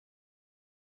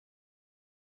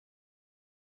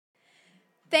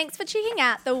Thanks for checking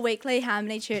out the weekly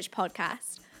Harmony Church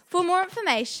podcast. For more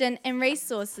information and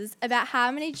resources about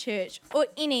Harmony Church or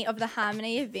any of the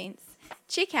Harmony events,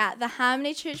 check out the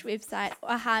Harmony Church website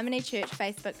or Harmony Church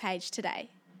Facebook page today.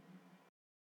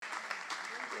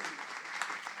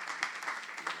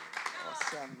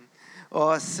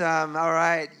 Awesome. All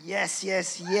right. Yes.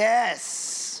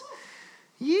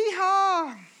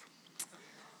 Yeehaw.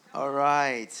 All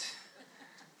right.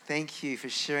 Thank you for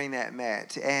sharing that,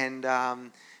 Matt. And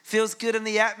feels good in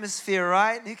the atmosphere,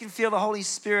 right? Who can feel the Holy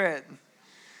Spirit?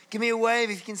 Give me a wave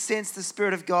if you can sense the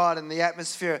Spirit of God in the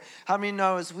atmosphere. How many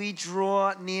know as we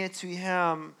draw near to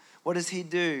Him, what does He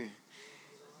do?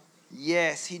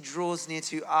 Yes, He draws near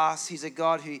to us. He's a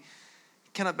God who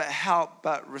cannot but help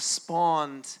but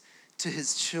respond to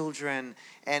His children.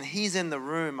 And He's in the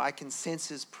room. I can sense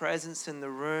His presence in the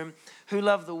room. Who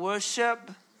love the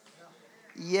worship?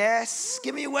 Yes.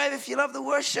 Give me a wave if you love the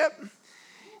worship.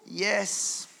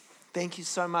 Yes. Thank you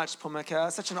so much, Pumika.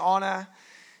 Such an honor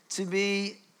to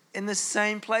be in the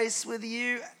same place with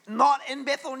you, not in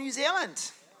Bethel, New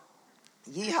Zealand.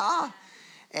 Yeehaw.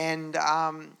 And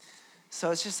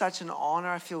so it's just such an honor.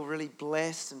 I feel really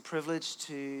blessed and privileged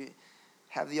to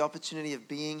have the opportunity of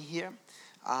being here.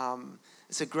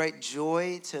 It's a great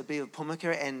joy to be with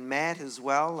Pumika and Matt as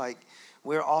well. Like,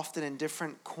 we're often in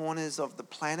different corners of the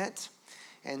planet.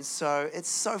 And so it's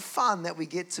so fun that we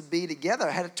get to be together.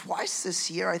 I had it twice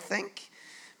this year, I think,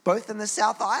 both in the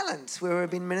South Island where we've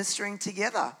been ministering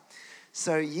together.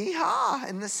 So yeehaw,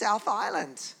 in the South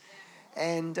Island.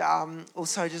 And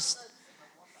also just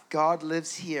God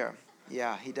lives here.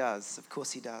 Yeah, He does. Of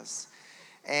course He does.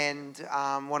 And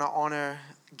want to honor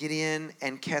Gideon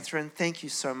and Catherine. Thank you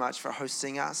so much for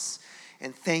hosting us.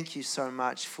 And thank you so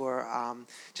much for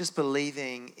just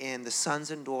believing in the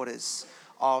sons and daughters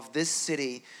of this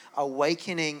city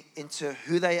awakening into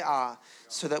who they are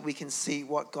so that we can see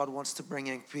what God wants to bring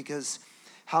in. Because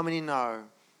how many know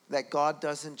that God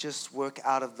doesn't just work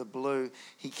out of the blue?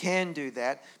 He can do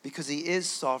that because He is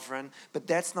sovereign, but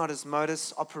that's not His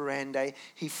modus operandi.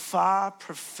 He far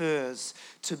prefers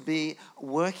to be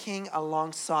working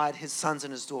alongside His sons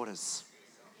and His daughters.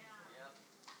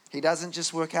 He doesn't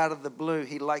just work out of the blue.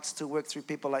 He likes to work through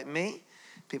people like me,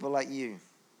 people like you.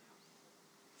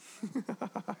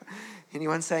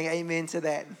 Anyone saying amen to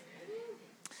that?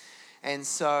 And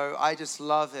so I just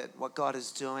love it, what God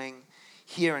is doing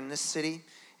here in this city.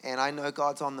 And I know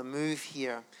God's on the move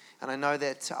here. And I know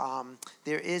that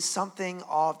there is something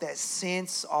of that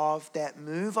sense of that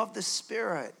move of the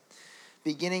Spirit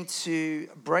beginning to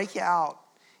break out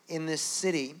in this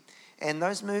city. And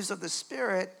those moves of the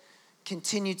Spirit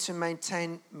continue to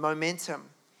maintain momentum.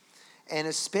 And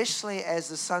especially as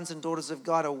the sons and daughters of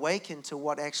God awaken to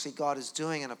what actually God is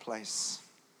doing in a place.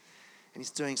 And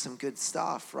He's doing some good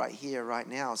stuff right here, right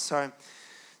now. So,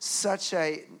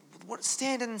 stand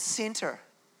in center.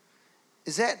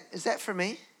 Is that for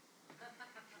me?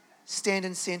 Stand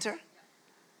in center?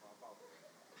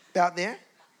 About there?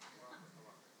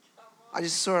 I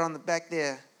just saw it on the back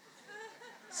there.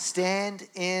 Stand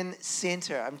in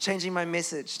center. I'm changing my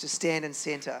message to stand in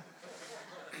center.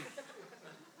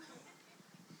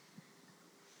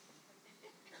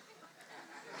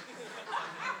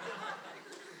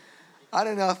 I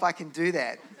don't know if I can do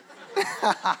that.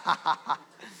 I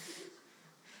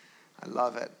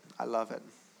love it.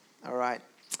 All right.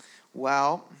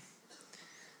 Well,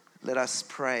 let us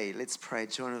pray. Let's pray.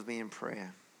 Join with me in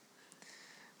prayer.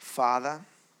 Father,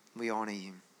 we honor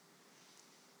You.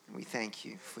 And we thank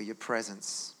You for Your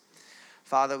presence.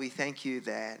 Father, we thank You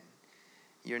that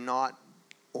You're not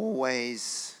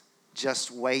always just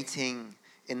waiting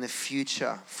in the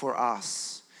future for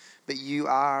us, but You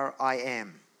are I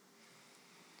am.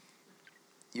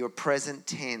 Your present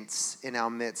tense in our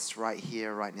midst right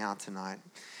here, right now, tonight.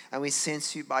 And we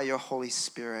sense You by Your Holy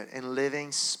Spirit. And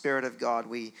living Spirit of God,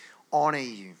 we honor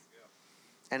You.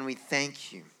 And we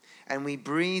thank You. And we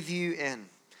breathe You in.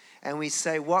 And we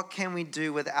say, what can we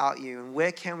do without You? And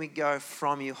where can we go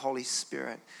from You, Holy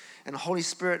Spirit? And Holy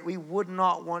Spirit, we would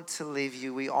not want to leave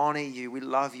You. We honor You. We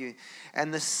love You.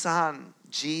 And the Son,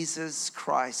 Jesus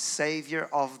Christ, Savior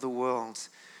of the world,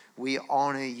 we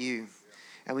honor You.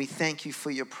 And we thank You for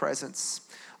Your presence.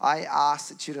 I ask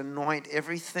that You'd anoint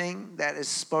everything that is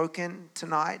spoken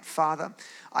tonight, Father.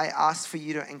 I ask for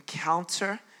You to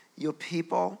encounter Your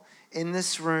people in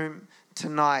this room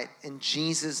tonight in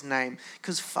Jesus' name.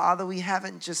 Because, Father, we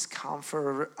haven't just come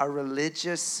for a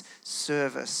religious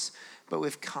service, but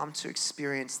we've come to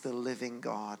experience the living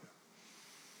God.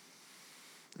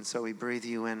 And so we breathe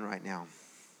You in right now.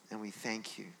 And we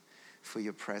thank You for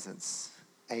Your presence.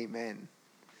 Amen.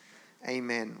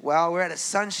 Amen. Well, we're at a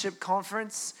sonship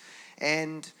conference,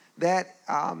 And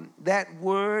that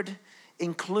word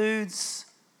includes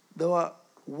the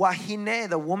wahine,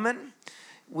 the woman.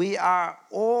 We are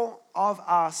all of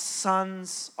our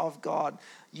sons of God.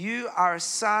 You are a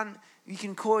son. You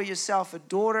can call yourself a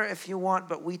daughter if you want,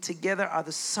 but we together are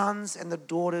the sons and the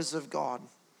daughters of God.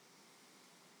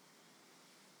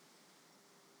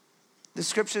 The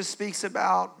scripture speaks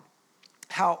about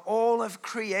how all of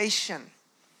creation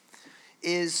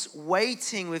is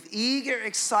waiting with eager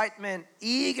excitement,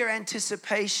 eager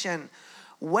anticipation,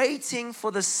 waiting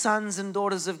for the sons and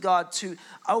daughters of God to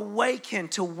awaken,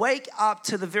 to wake up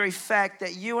to the very fact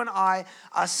that you and I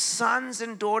are sons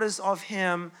and daughters of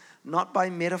Him, not by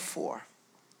metaphor,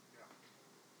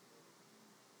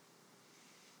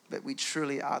 but we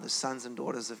truly are the sons and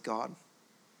daughters of God.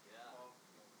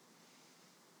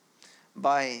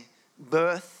 By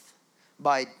birth,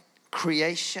 by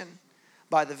creation,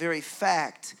 by the very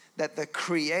fact that the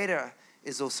Creator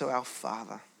is also our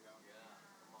Father.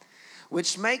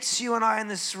 Which makes you and I in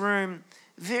this room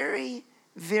very,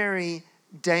 very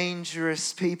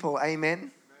dangerous people.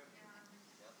 Amen?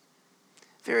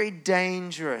 Very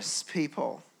dangerous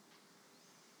people.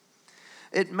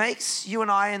 It makes you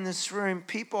and I in this room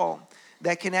people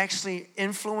that can actually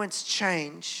influence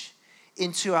change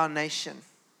into our nation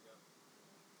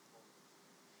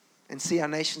and see our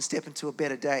nation step into a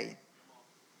better day.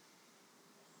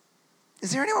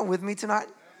 Is there anyone with me tonight?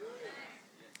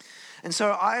 And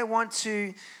so I want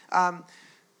to,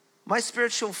 my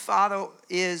spiritual father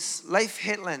is Leif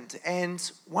Hetland,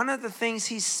 and one of the things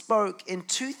he spoke in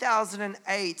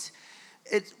 2008,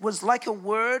 it was like a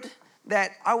word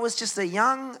that I was just a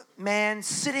young man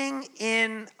sitting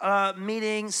in a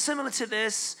meeting similar to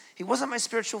this. He wasn't my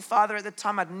spiritual father at the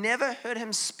time. I'd never heard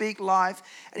him speak live,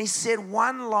 and he said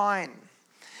one line,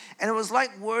 and it was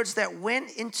like words that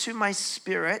went into my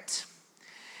spirit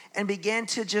and began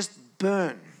to just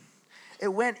burn. It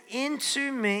went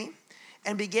into me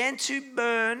and began to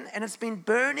burn, and it's been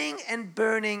burning and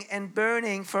burning and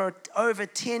burning for over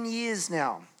 10 years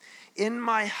now. In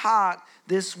my heart,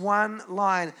 this one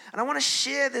line. And I want to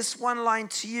share this one line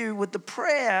to you with the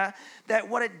prayer that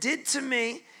what it did to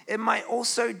me, it might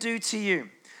also do to you.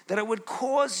 That it would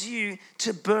cause you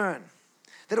to burn.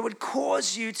 That it would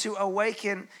cause you to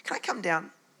awaken. Can I come down?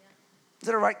 Is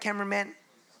that all right, cameraman?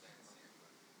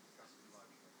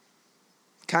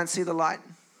 Can't see the light.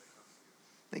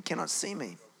 They cannot see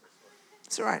me.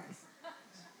 It's all right.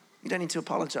 You don't need to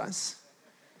apologize.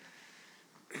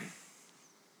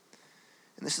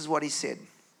 And this is what he said.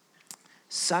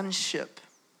 Sonship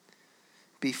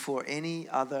before any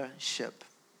other ship.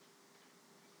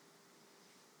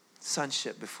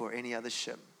 Sonship before any other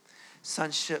ship.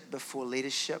 Sonship before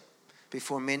leadership,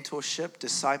 before mentorship,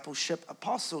 discipleship,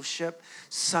 apostleship,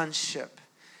 sonship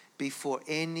before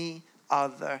any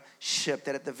other ship.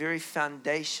 That at the very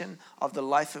foundation of the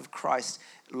life of Christ,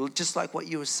 just like what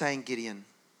you were saying, Gideon,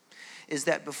 is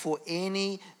that before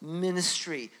any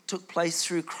ministry took place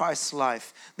through Christ's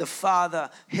life, the Father,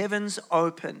 heavens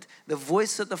opened, the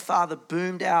voice of the Father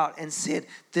boomed out and said,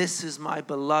 "This is my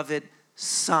beloved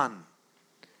Son,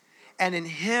 and in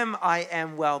Him I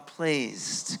am well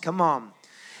pleased." Come on.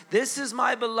 This is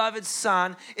my beloved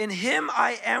Son, in Him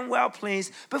I am well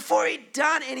pleased. Before He'd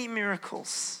done any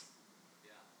miracles,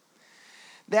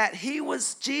 that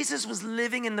Jesus was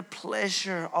living in the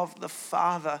pleasure of the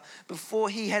Father before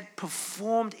He had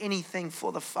performed anything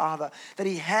for the Father, that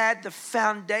He had the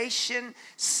foundation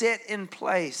set in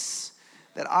place,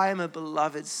 that I am a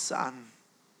beloved Son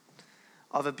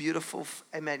of a beautiful,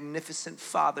 a magnificent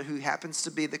Father who happens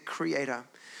to be the Creator,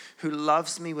 who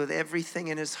loves me with everything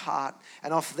in His heart.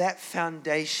 And off that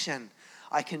foundation,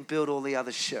 I can build all the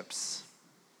other ships.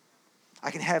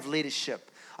 I can have leadership.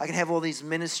 I can have all these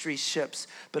ministry ships,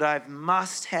 but I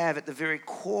must have at the very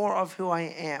core of who I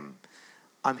am,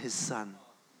 I'm His Son.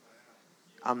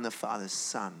 I'm the Father's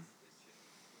Son.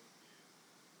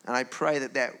 And I pray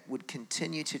that that would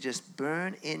continue to just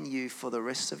burn in you for the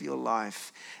rest of your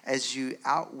life as you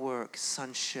outwork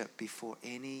sonship before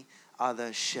any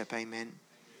other ship. Amen.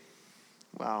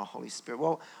 Wow, Holy Spirit.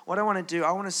 Well, what I want to do,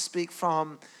 I want to speak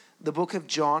from the book of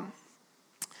John.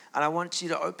 And I want you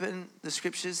to open the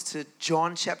scriptures to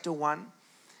John chapter 1.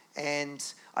 And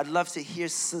I'd love to hear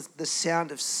the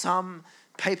sound of some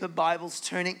paper Bibles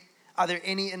turning. Are there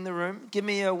any in the room? Give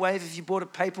me a wave if you bought a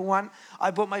paper one.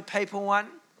 I bought my paper one.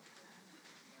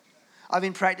 I've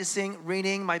been practicing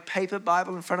reading my paper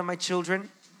Bible in front of my children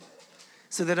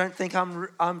so they don't think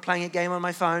I'm playing a game on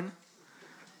my phone.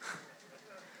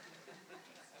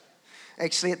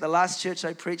 Actually, at the last church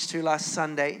I preached to last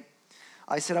Sunday,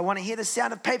 I said, I want to hear the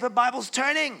sound of paper Bibles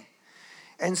turning.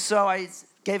 And so I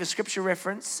gave a scripture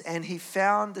reference, and he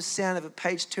found the sound of a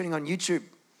page turning on YouTube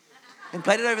and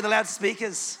played it over the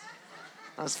loudspeakers.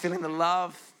 I was feeling the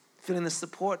love, feeling the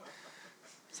support.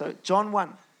 So John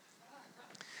 1.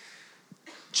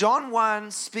 John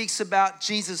 1 speaks about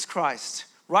Jesus Christ.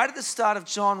 Right at the start of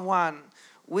John 1,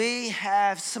 we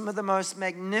have some of the most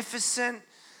magnificent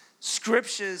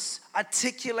scriptures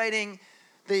articulating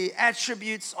the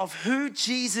attributes of who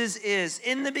Jesus is.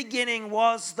 In the beginning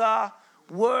was the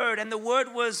Word, and the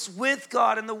Word was with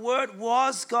God, and the Word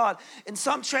was God. In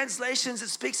some translations, it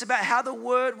speaks about how the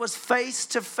Word was face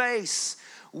to face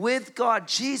with God.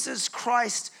 Jesus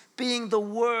Christ being the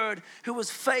Word who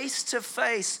was face to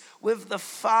face with the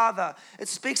Father. It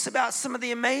speaks about some of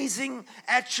the amazing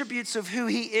attributes of who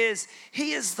He is.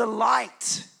 He is the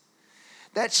light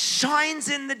that shines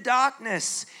in the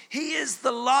darkness. He is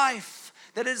the life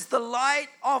that is the light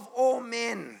of all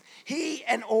men. He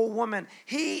and all women.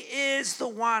 He is the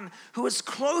one who is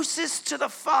closest to the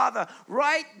Father,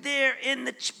 right there in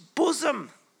the bosom,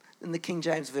 in the King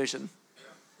James Version.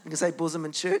 You can say bosom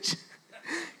in church.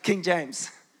 King James.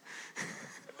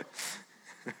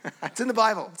 It's in the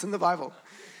Bible. It's in the Bible.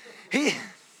 He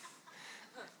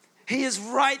is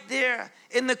right there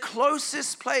in the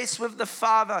closest place with the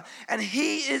Father. And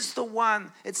He is the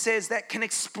one, it says, that can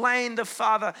explain the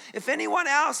Father. If anyone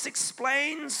else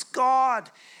explains God,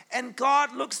 and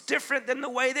God looks different than the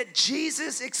way that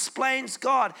Jesus explains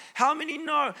God, how many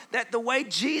know that the way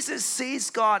Jesus sees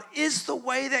God is the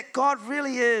way that God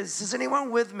really is? Is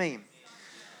anyone with me?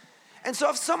 And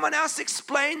so if someone else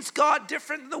explains God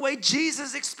different than the way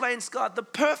Jesus explains God, the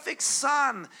perfect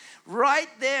Son, right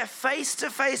there, face to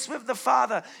face with the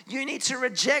Father, you need to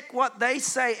reject what they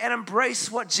say and embrace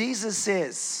what Jesus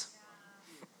says.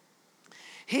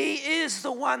 He is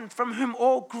the one from whom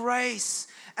all grace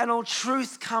and all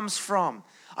truth comes from.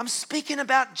 I'm speaking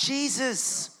about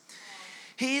Jesus.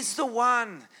 He is the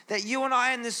one that you and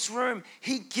I in this room,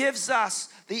 He gives us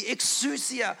the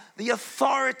exousia, the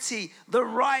authority, the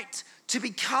right to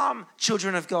become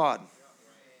children of God.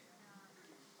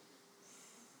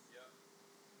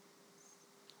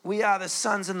 We are the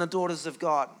sons and the daughters of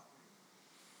God.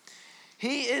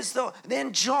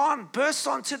 Then John bursts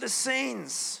onto the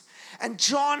scenes. And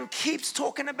John keeps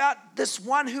talking about this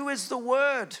one who is the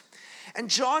Word. And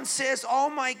John says, oh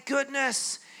my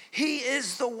goodness, He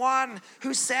is the one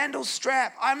whose sandal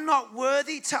strap I'm not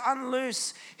worthy to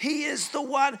unloose. He is the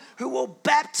one who will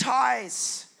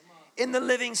baptize in the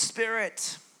living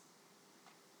Spirit.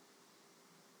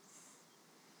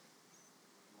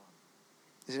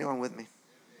 Is anyone with me?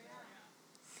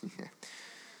 Yeah.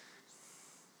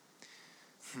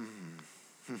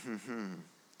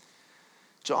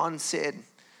 John said,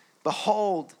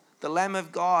 behold, the Lamb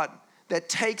of God that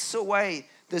takes away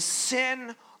the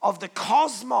sin of the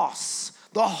cosmos,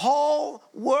 the whole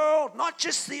world, not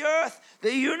just the earth,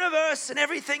 the universe and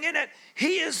everything in it.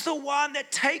 He is the one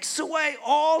that takes away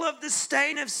all of the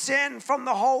stain of sin from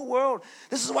the whole world.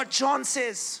 This is what John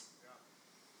says.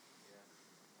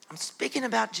 I'm speaking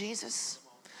about Jesus.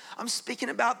 I'm speaking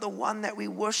about the one that we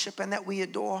worship and that we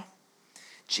adore,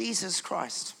 Jesus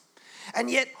Christ. And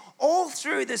yet, all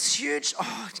through this huge,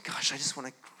 oh gosh, I just want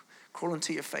to crawl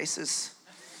into your faces.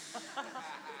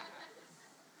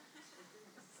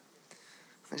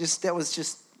 That was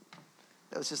just.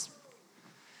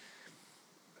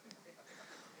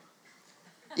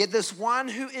 Yet this one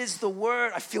who is the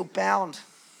Word, I feel bound,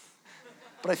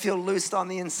 but I feel loosed on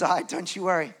the inside, don't you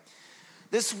worry.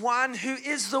 This one who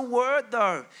is the Word,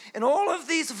 though, in all of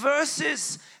these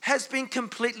verses has been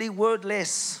completely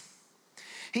wordless.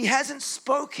 He hasn't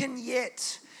spoken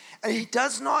yet. And He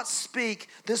does not speak.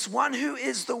 This one who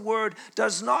is the Word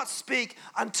does not speak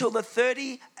until the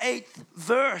 38th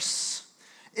verse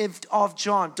of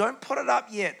John. Don't put it up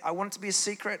yet. I want it to be a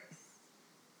secret.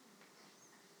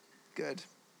 Good.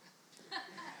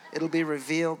 It'll be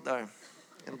revealed, though.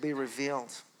 It'll be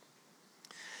revealed.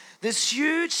 This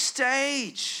huge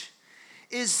stage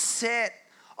is set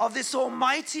of this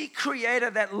almighty creator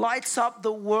that lights up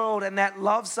the world and that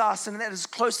loves us and that is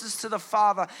closest to the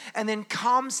Father, and then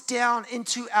comes down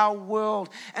into our world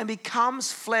and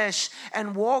becomes flesh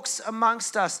and walks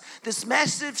amongst us. This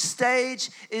massive stage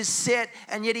is set,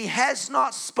 and yet He has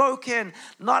not spoken,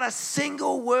 not a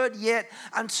single word yet,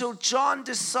 until John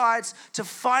decides to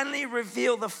finally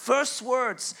reveal the first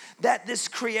words that this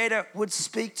creator would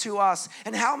speak to us.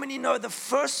 And how many know the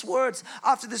first words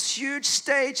after this huge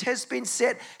stage has been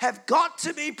set have got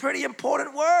to be pretty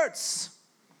important words?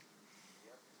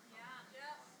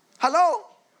 Hello?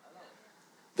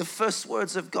 The first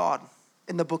words of God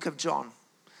in the book of John,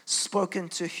 spoken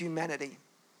to humanity,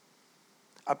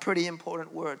 are pretty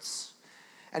important words.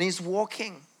 and he's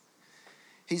walking.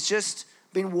 He's just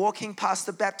been walking past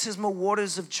the baptismal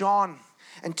waters of John,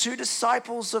 and 2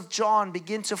 disciples of John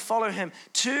begin to follow him.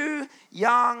 2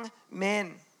 young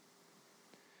men,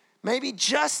 maybe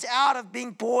just out of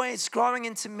being boys, growing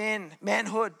into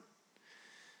manhood,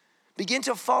 begin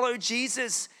to follow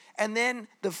Jesus. And then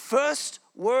the first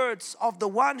words of the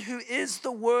one who is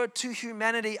the word to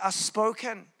humanity are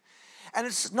spoken. And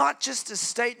it's not just a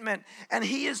statement, and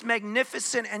he is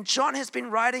magnificent. And John has been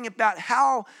writing about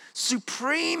how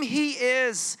supreme he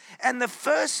is. And the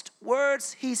first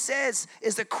words he says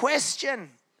is a question.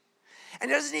 And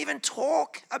he doesn't even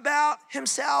talk about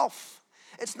himself.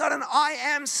 It's not an I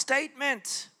am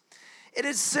statement. It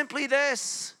is simply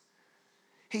this.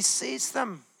 He sees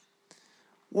them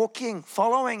walking,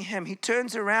 following him. He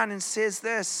turns around and says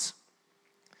this: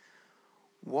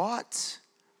 what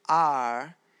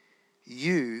are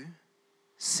you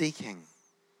seeking?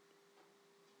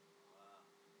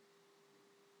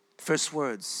 First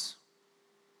words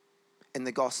in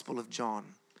the Gospel of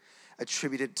John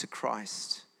attributed to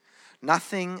Christ.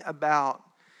 Nothing about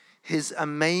his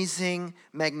amazing,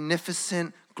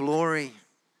 magnificent glory.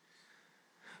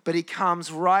 But he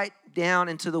comes right down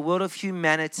into the world of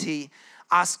humanity,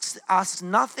 asks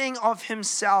nothing of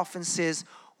himself, and says,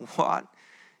 what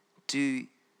do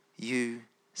you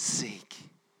seek?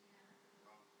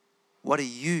 What are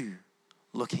you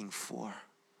looking for?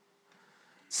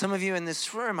 Some of you in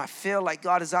this room, I feel like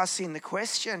God is asking the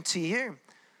question to you: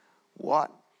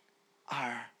 what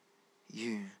are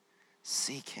you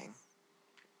seeking?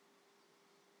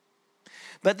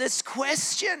 But this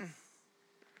question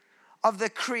of the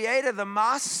Creator, the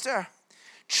Master,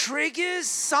 triggers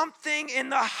something in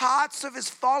the hearts of his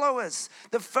followers.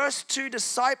 The first 2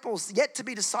 disciples, yet to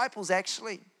be disciples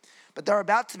actually, but they're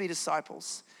about to be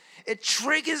disciples. It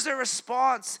triggers a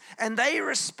response, and they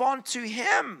respond to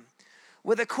him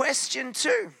with a question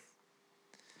too.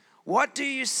 What do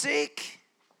you seek?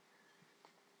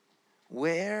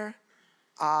 Where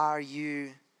are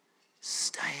you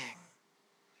staying?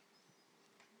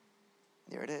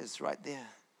 There it is, right there.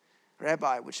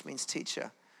 Rabbi, which means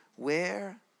teacher.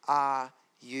 Where are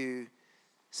you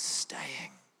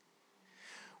staying?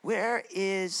 Where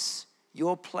is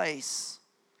your place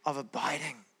of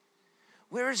abiding?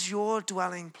 Where is your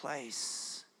dwelling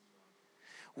place?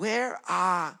 Where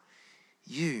are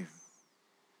you?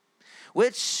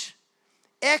 Which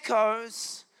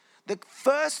echoes the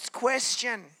first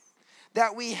question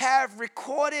that we have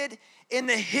recorded in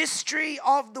the history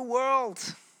of the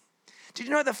world. Did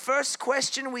you know the first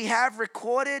question we have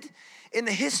recorded in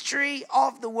the history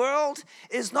of the world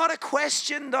is not a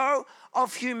question, though,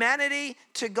 of humanity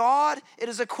to God? It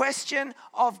is a question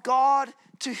of God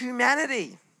to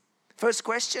humanity. First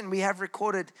question we have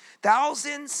recorded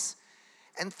thousands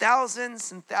and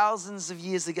thousands and thousands of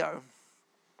years ago.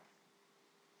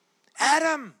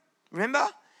 Adam, remember?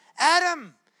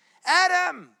 Adam,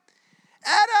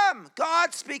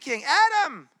 God speaking.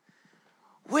 Adam,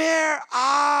 where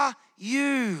are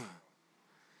you?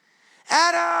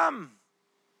 Adam,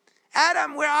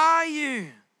 where are you?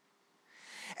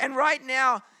 And right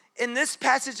now, in this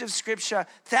passage of scripture,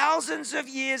 thousands of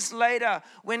years later,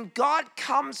 when God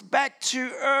comes back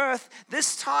to earth,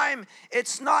 this time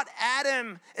it's not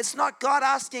Adam, it's not God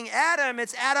asking Adam,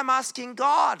 it's Adam asking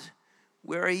God,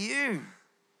 where are you?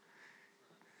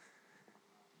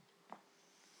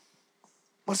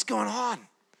 What's going on?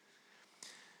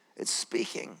 It's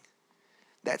speaking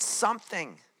that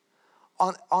something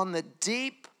on the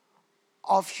deep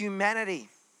of humanity,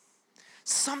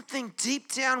 something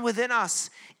deep down within us,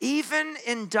 even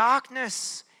in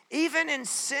darkness, even in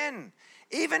sin,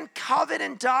 even covered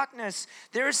in darkness,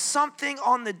 there is something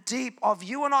on the deep of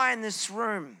you and I in this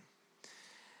room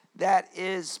that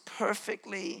is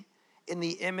perfectly in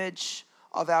the image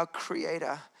of our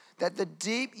Creator. That the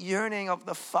deep yearning of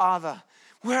the Father,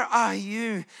 where are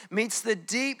you, meets the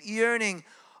deep yearning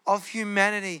of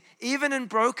humanity, even in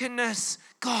brokenness.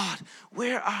 God,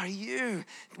 where are you?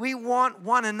 We want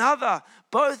one another,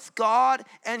 both God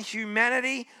and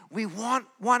humanity. We want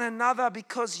one another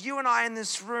because you and I in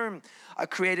this room are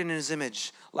created in His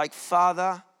image, like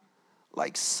Father,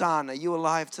 like Son. Are you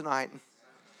alive tonight?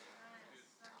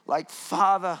 Like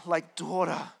Father, like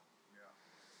daughter.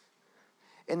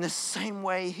 In the same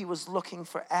way He was looking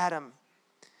for Adam,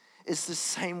 is the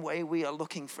same way we are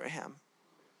looking for Him.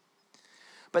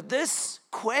 But this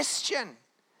question,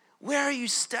 where are you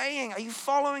staying? Are you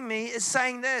following me? Is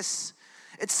saying this.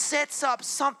 It sets up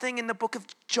something in the book of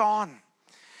John.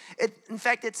 In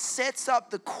fact, it sets up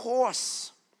the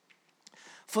course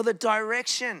for the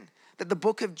direction that the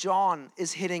book of John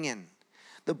is heading in.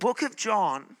 The book of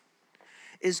John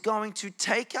is going to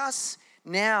take us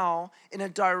now in a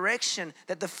direction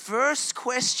that the first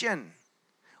question,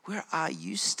 where are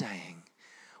you staying?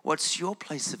 What's your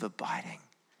place of abiding?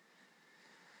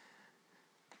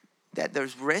 That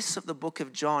the rest of the book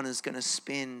of John is going to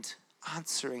spend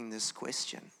answering this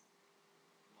question.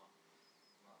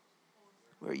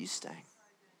 Where are you staying?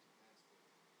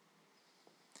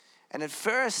 And at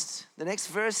first, the next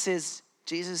verse says,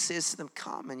 Jesus says to them,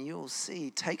 come and you'll see.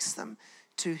 He takes them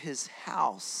to his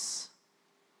house.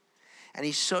 And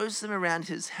he shows them around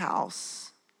his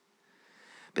house.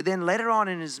 But then later on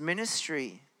in his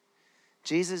ministry,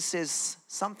 Jesus says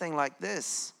something like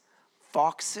this: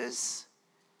 foxes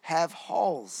have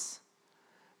holes.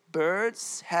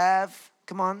 Birds have,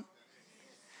 come on.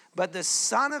 But the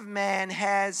Son of Man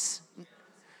has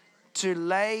to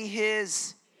lay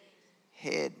his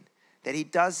head. That he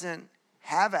doesn't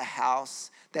have a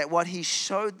house. That what he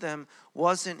showed them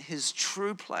wasn't his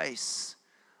true place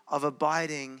of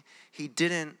abiding. He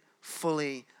didn't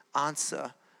fully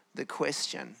answer the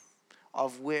question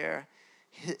of where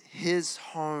his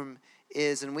home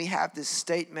is. And we have this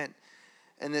statement,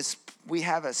 and we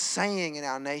have a saying in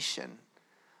our nation: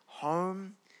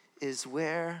 home is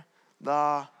where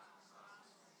the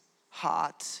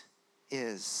heart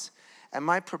is. And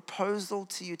my proposal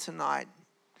to you tonight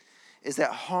is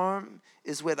that home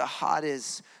is where the heart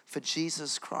is for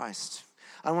Jesus Christ.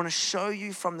 I want to show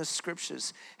you from the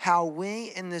scriptures how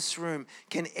we in this room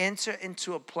can enter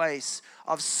into a place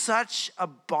of such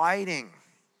abiding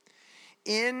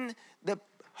in the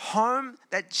home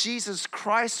that Jesus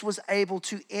Christ was able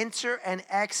to enter and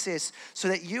access, so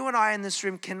that you and I in this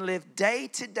room can live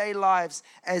day-to-day lives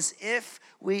as if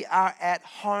we are at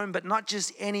home, but not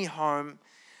just any home,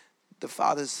 the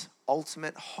Father's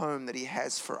ultimate home that he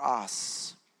has for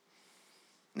us.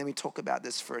 Let me talk about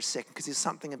this for a second, because there's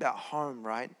something about home,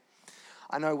 right?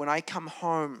 I know when I come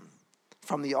home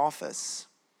from the office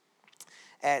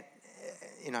I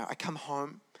come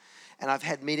home and I've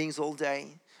had meetings all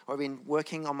day, or I've been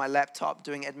working on my laptop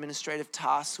doing administrative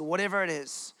tasks or whatever it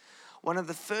is. One of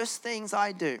the first things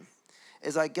I do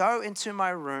is I go into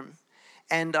my room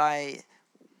and I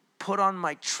put on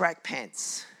my track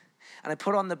pants and I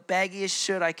put on the baggiest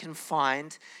shirt I can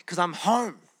find, because I'm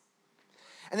home.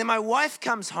 And then my wife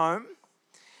comes home,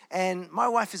 and my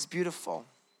wife is beautiful.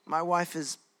 My wife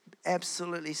is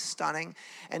absolutely stunning.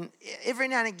 And every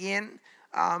now and again,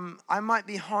 I might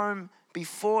be home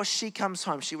before she comes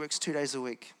home. She works 2 days a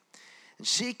week. And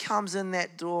she comes in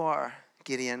that door,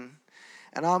 Gideon,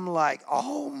 and I'm like,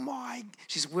 oh my,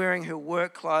 she's wearing her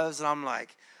work clothes, and I'm like,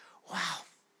 wow,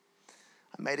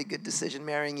 I made a good decision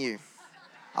marrying you.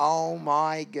 Oh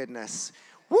my goodness.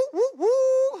 Woo, woo,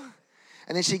 woo.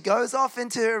 And then she goes off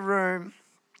into her room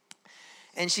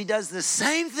and she does the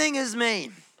same thing as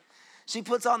me. She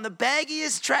puts on the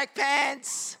baggiest track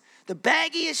pants, the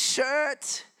baggiest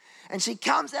shirt, and she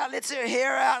comes out, lets her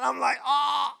hair out, and I'm like,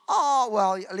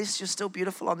 well, at least you're still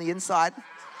beautiful on the inside.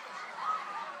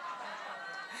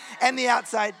 And the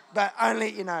outside, but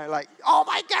only, oh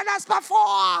my goodness,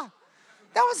 before.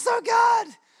 That was so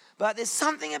good. But there's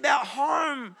something about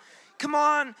home, come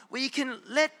on, where you can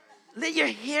let your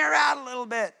hair out a little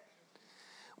bit,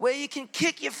 where you can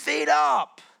kick your feet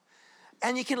up,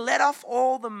 and you can let off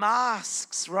all the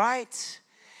masks, right?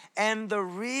 And the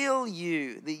real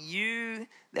you, the you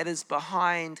that is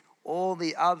behind all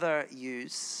the other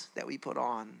yous that we put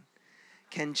on,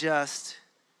 can just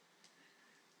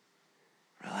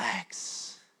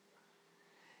relax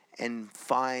and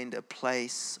find a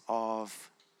place of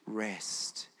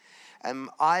rest. And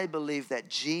I believe that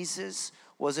Jesus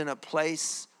was in a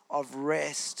place of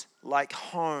rest like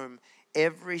home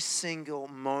every single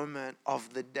moment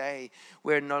of the day,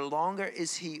 where no longer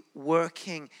is he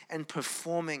working and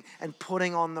performing and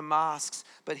putting on the masks,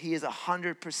 but he is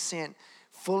 100%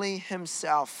 fully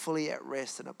himself, fully at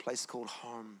rest in a place called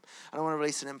home. I don't want to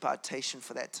release an impartation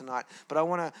for that tonight, but I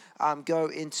want to go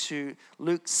into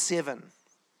Luke 7,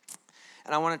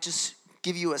 and I want to just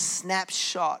give you a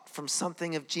snapshot from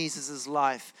something of Jesus'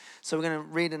 life. So we're going to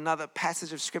read another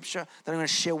passage of scripture, then I'm going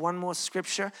to share one more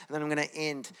scripture, and then I'm going to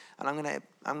end. And I'm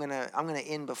going to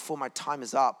end before my time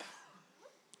is up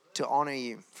to honor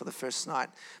you for the first night.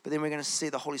 But then we're going to see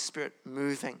the Holy Spirit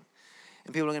moving,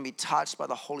 and people are going to be touched by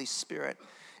the Holy Spirit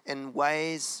in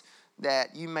ways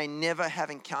that you may never have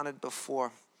encountered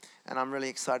before. And I'm really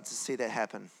excited to see that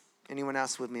happen. Anyone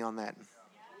else with me on that?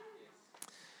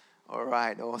 All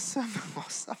right, awesome.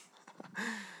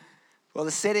 Well,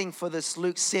 the setting for this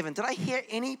Luke 7. Did I hear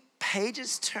any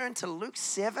pages turn to Luke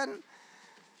 7?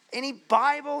 Any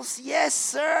Bibles? Yes,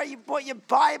 sir. You brought your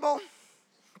Bible.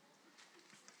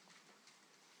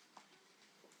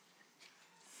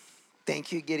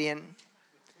 Thank you, Gideon.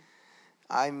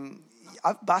 I've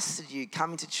busted you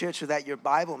coming to church without your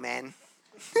Bible, man.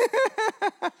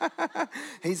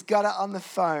 He's got it on the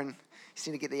phone. He's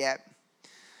going to get the app.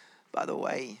 By the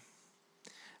way,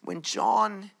 when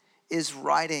John is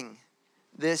writing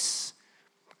this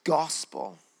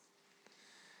gospel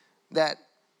that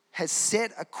has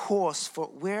set a course for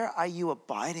where are you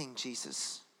abiding,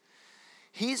 Jesus?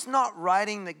 He's not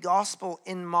writing the gospel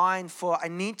in mind for, I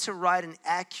need to write an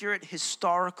accurate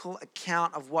historical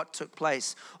account of what took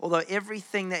place. Although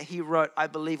everything that he wrote, I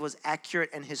believe, was accurate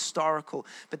and historical.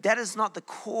 But that is not the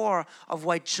core of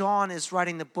why John is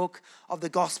writing the book of the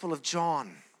Gospel of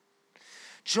John.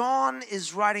 John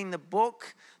is writing the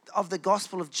book of the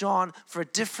Gospel of John for a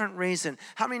different reason.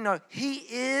 How many know he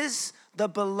is the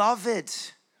beloved?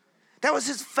 That was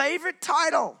his favorite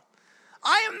title.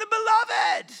 I am the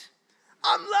beloved.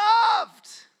 I'm loved.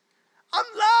 I'm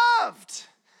loved.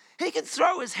 He can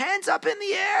throw his hands up in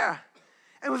the air.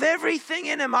 And with everything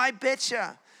in him, I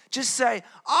betcha, just say,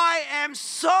 I am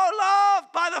so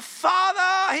loved by the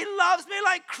Father. He loves me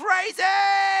like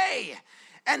crazy.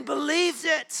 And believes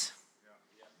it.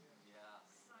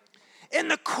 In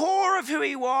the core of who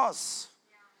he was.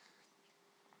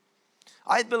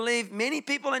 I believe many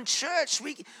people in church,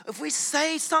 if we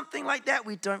say something like that,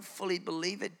 we don't fully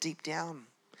believe it deep down.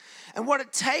 And what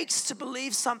it takes to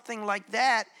believe something like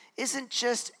that isn't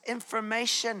just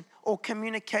information or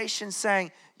communication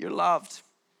saying, you're loved.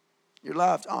 You're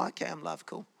loved. Oh, okay, I'm loved.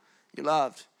 Cool. You're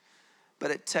loved.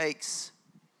 But it takes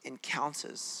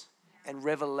encounters and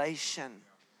revelation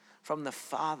from the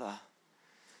Father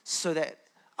so that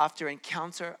after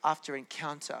encounter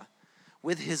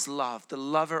with his love, the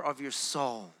lover of your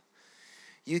soul,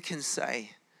 you can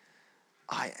say,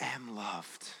 I am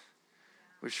loved.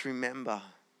 Which, remember,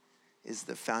 is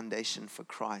the foundation for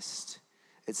Christ.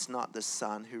 It's not the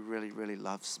Son who really, really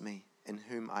loves me, in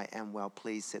whom I am well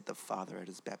pleased, said the Father at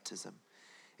his baptism.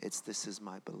 It's, this is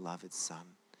my beloved Son.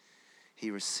 He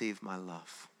received my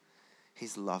love.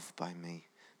 He's loved by me,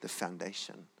 the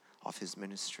foundation of his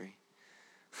ministry,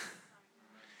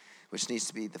 which needs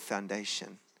to be the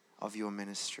foundation of your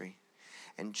ministry.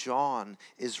 And John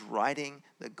is writing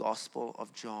the Gospel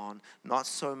of John, not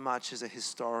so much as a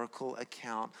historical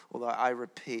account, although I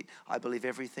repeat, I believe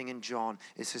everything in John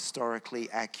is historically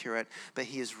accurate, but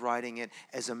he is writing it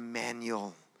as a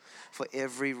manual for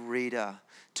every reader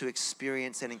to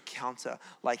experience an encounter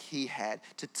like he had,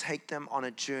 to take them on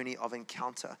a journey of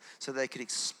encounter so they could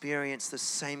experience the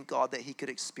same God that he could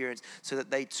experience, so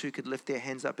that they too could lift their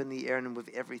hands up in the air and with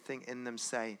everything in them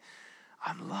say,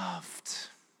 I'm loved.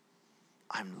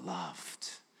 I'm loved.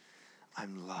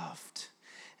 I'm loved.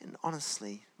 And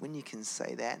honestly, when you can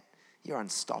say that, you're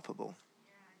unstoppable.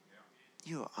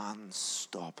 You're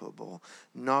unstoppable.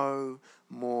 No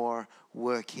more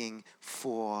working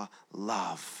for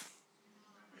love,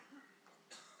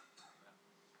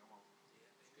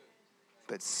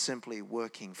 but simply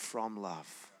working from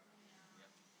love.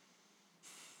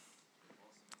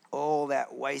 All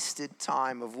that wasted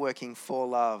time of working for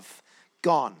love,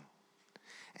 gone.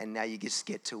 And now you just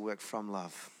get to work from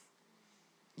love.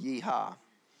 Yeehaw.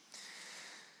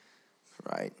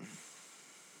 Right.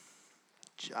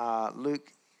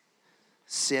 Luke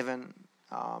 7,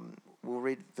 we'll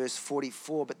read verse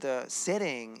 44, but the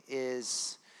setting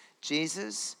is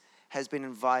Jesus has been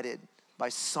invited by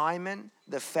Simon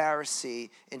the Pharisee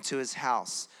into his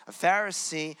house. A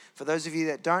Pharisee, for those of you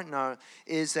that don't know,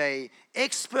 is an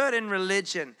expert in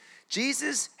religion.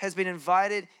 Jesus has been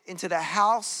invited into the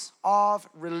house of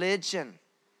religion.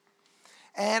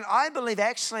 And I believe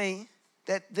actually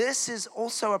that this is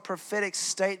also a prophetic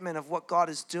statement of what God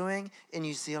is doing in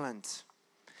New Zealand.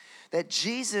 That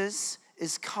Jesus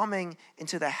is coming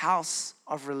into the house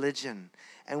of religion.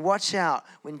 And watch out,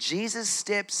 when Jesus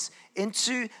steps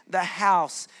into the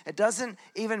house, it doesn't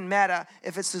even matter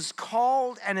if it's as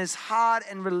cold and as hard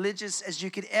and religious as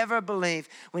you could ever believe.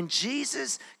 When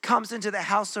Jesus comes into the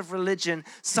house of religion,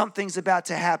 something's about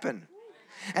to happen.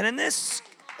 And in this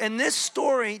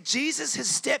story, Jesus has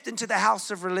stepped into the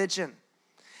house of religion.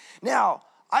 Now,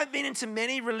 I've been into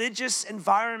many religious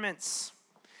environments.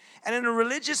 And in a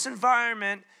religious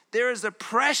environment, there is a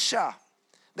pressure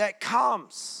that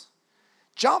comes.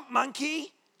 Jump,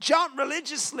 monkey, jump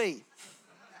religiously.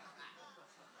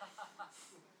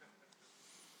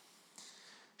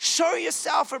 Show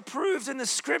yourself approved in the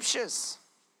scriptures.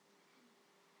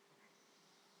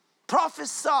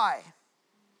 Prophesy.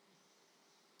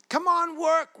 Come on,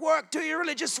 work, do your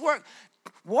religious work.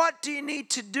 What do you need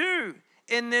to do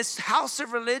in this house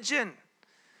of religion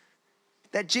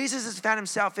that Jesus has found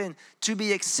himself in to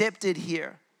be accepted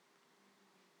here?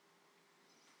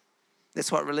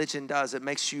 That's what religion does. It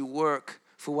makes you work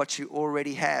for what you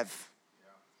already have.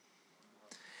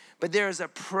 But there is a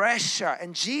pressure,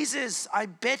 and Jesus, I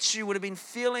bet you, would have been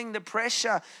feeling the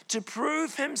pressure to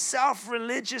prove himself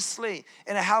religiously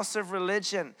in a house of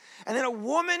religion. And then a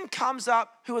woman comes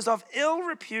up who is of ill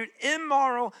repute,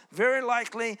 immoral, very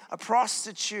likely a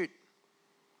prostitute.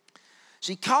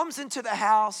 She comes into the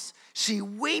house, she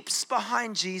weeps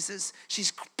behind Jesus,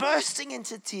 she's bursting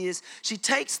into tears. She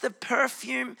takes the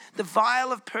perfume, the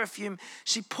vial of perfume,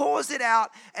 she pours it out,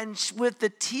 and with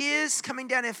the tears coming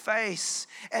down her face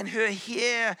and her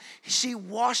hair, she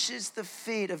washes the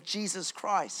feet of Jesus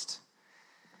Christ.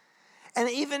 And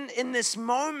even in this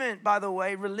moment, by the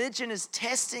way, religion is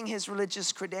testing his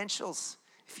religious credentials.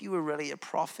 If you were really a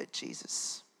prophet,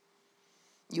 Jesus,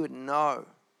 you would know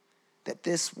that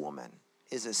this woman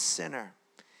is a sinner.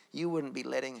 You wouldn't be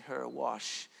letting her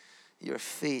wash your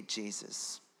feet,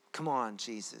 Jesus. Come on,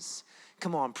 Jesus.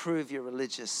 Come on, prove you're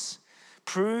religious.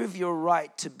 Prove your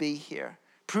right to be here.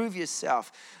 Prove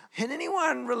yourself. Can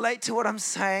anyone relate to what I'm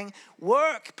saying?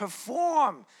 Work,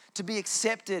 perform to be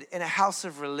accepted in a house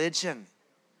of religion.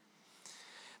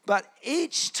 But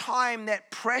each time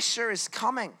that pressure is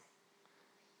coming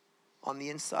on the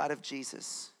inside of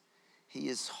Jesus, he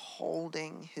is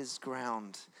holding his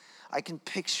ground. I can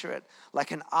picture it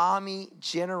like an army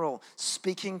general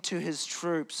speaking to his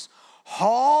troops.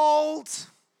 Hold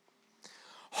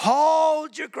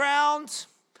your ground,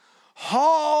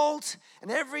 hold. And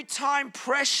every time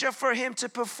pressure for him to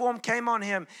perform came on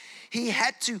him, he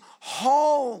had to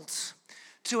hold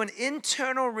to an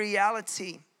internal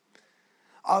reality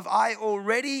of I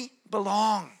already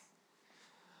belong.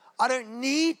 I don't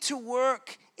need to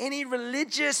work any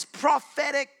religious,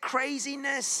 prophetic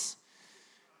craziness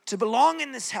to belong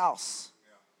in this house.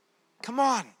 Come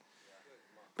on.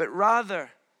 But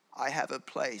rather, I have a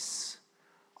place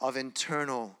of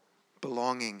internal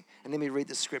belonging. And let me read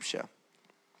the scripture.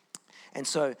 And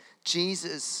so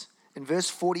Jesus, in verse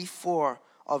 44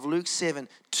 of Luke 7,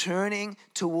 turning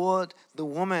toward the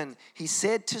woman, he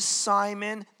said to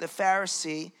Simon the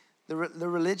Pharisee, the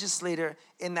religious leader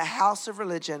in the house of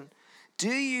religion, do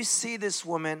you see this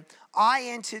woman? I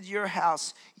entered your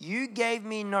house. You gave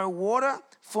me no water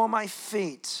for my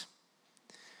feet,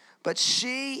 but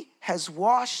she has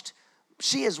wet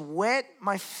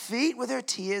my feet with her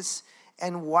tears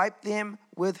and wiped them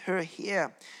with her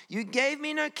hair. You gave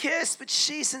me no kiss, but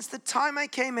she, since the time I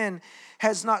came in,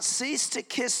 has not ceased to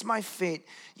kiss my feet.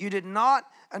 You did not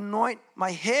anoint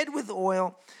my head with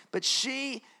oil, but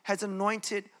she has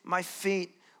anointed my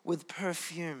feet with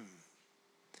perfume.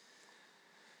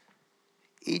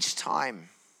 Each time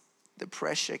the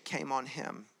pressure came on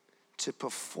him to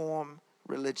perform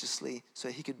religiously so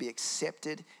he could be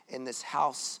accepted in this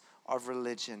house of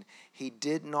religion, he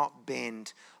did not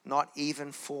bend, not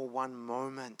even for one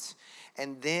moment.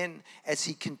 And then as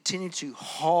he continued to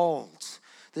hold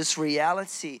this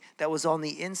reality that was on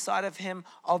the inside of him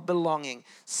of belonging,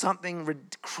 something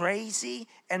crazy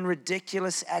and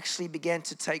ridiculous actually began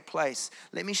to take place.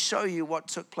 Let me show you what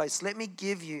took place. Let me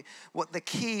give you what the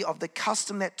key of the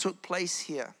custom that took place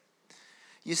here.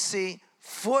 You see,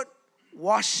 foot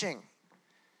washing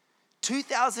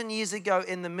 2,000 years ago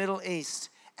in the Middle East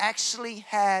actually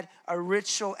had a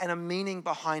ritual and a meaning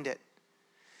behind it.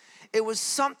 It was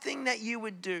something that you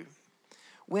would do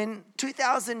when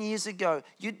 2,000 years ago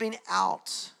you'd been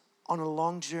out on a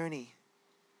long journey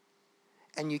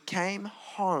and you came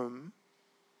home.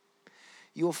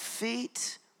 Your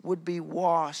feet would be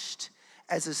washed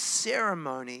as a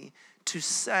ceremony to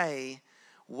say,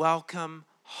 welcome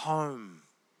home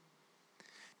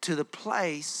to the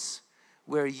place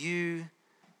where you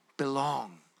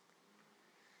belong.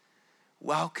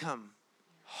 Welcome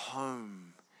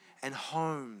home. And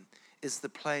home is the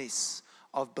place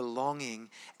of belonging.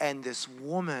 And this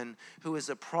woman who is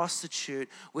a prostitute,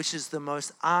 which is the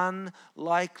most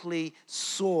unlikely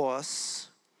source,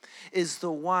 is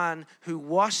the one who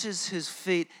washes his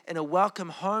feet in a welcome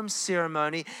home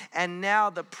ceremony. And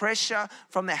now the pressure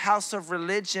from the house of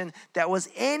religion that was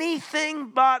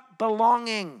anything but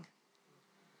belonging.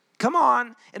 Come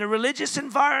on, in a religious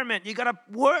environment, you got to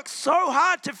work so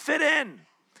hard to fit in.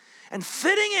 And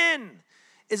fitting in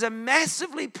is a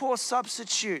massively poor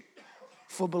substitute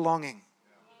for belonging.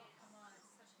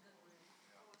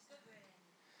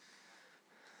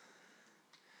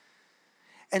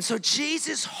 And so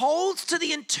Jesus holds to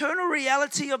the internal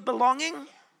reality of belonging,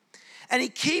 and he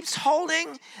keeps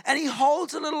holding, and he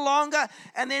holds a little longer,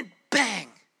 and then bang,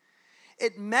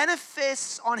 it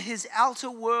manifests on his outer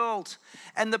world,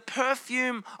 and the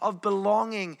perfume of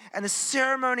belonging and the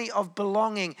ceremony of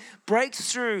belonging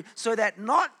breaks through so that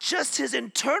not just his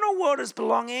internal world is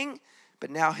belonging, but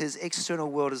now his external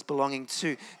world is belonging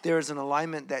to. There is an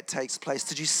alignment that takes place.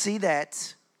 Did you see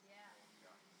that?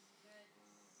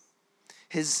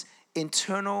 His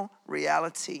internal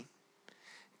reality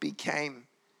became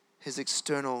his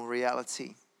external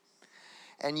reality.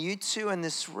 And you too in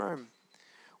this room,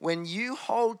 when you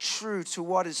hold true to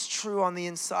what is true on the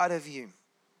inside of you,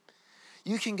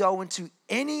 you can go into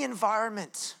any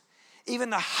environment, even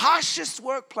the harshest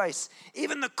workplace,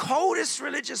 even the coldest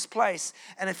religious place.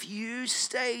 And if you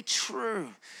stay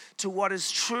true to what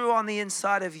is true on the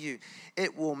inside of you,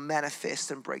 it will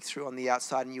manifest and break through on the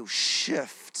outside, and you'll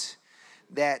shift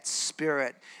that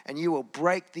spirit, and you will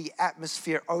break the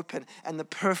atmosphere open, and the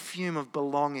perfume of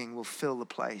belonging will fill the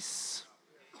place.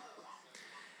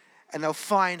 And they'll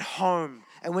find home.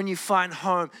 And when you find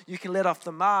home, you can let off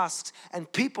the masks,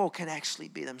 and people can actually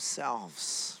be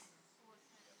themselves.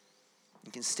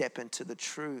 You can step into the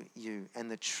true you and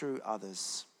the true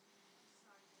others.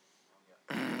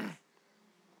 I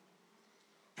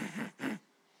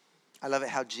love it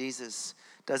how Jesus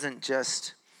doesn't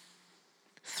just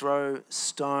throw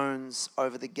stones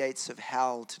over the gates of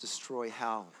hell to destroy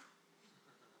hell.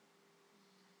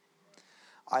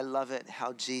 I love it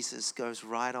how Jesus goes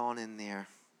right on in there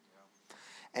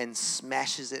and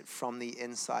smashes it from the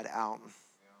inside out.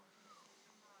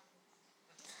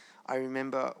 I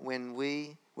remember when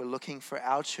we were looking for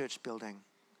our church building,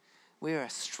 we were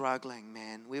struggling,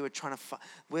 man. We were trying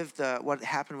to what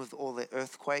happened with all the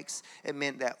earthquakes. It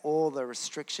meant that all the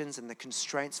restrictions and the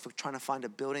constraints for trying to find a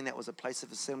building that was a place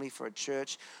of assembly for a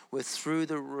church were through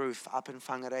the roof up in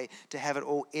Whangarei, to have it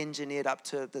all engineered up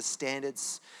to the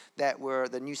standards that were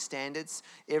the new standards.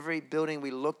 Every building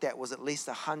we looked at was at least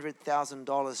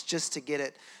 $100,000 just to get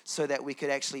it so that we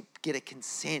could actually get a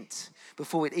consent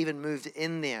before we'd even moved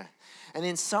in there. And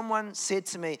then someone said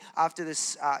to me, after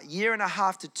this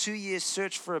 1.5 to 2 years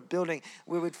search for a building,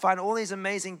 we would find all these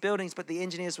amazing buildings, but the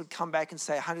engineers would come back and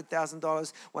say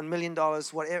 $100,000, $1 million,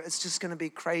 whatever. It's just going to be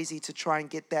crazy to try and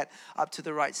get that up to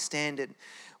the right standard.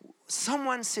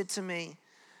 Someone said to me,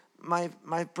 my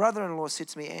brother-in-law said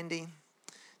to me, Andy,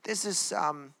 there's this,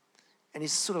 and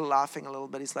he's sort of laughing a little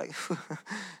bit. He's like,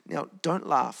 now, don't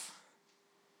laugh,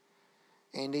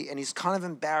 Andy. And he's kind of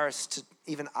embarrassed to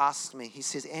even ask me. He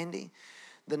says, Andy,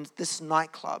 this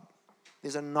nightclub,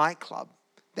 there's a nightclub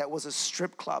that was a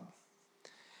strip club,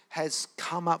 has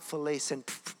come up for lease. And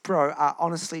bro,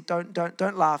 honestly,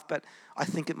 don't laugh, but I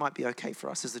think it might be okay for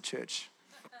us as a church.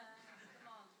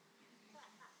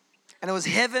 And it was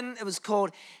Heaven. It was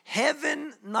called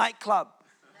Heaven Nightclub,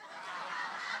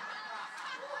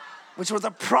 which was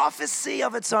a prophecy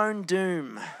of its own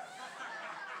doom.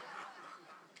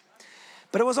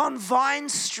 But it was on Vine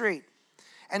Street.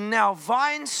 And now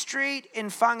Vine Street in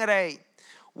Whangarei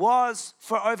was,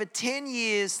 for over 10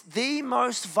 years, the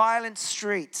most violent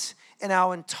street in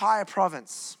our entire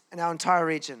province, in our entire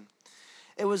region.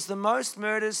 It was the most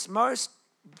murders, most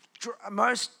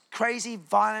crazy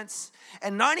violence.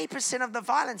 And 90% of the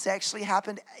violence actually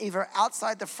happened either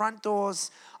outside the front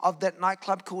doors of that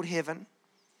nightclub called Heaven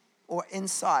or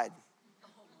inside.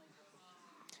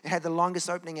 It had the longest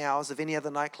opening hours of any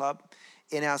other nightclub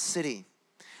in our city,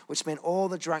 which meant all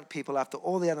the drunk people, after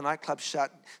all the other nightclubs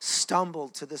shut,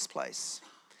 stumbled to this place.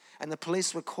 And the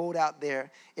police were called out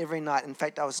there every night. In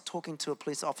fact, I was talking to a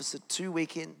police officer 2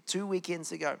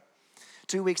 weeks ago.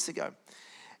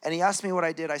 And he asked me what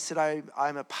I did. I said,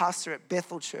 I'm a pastor at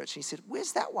Bethel Church. And he said,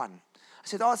 where's that one? I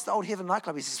said, oh, it's the old Heaven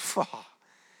nightclub. He says, oh,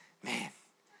 man.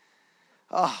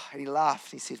 Oh, and he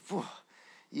laughed. He said,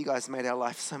 you guys made our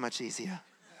life so much easier.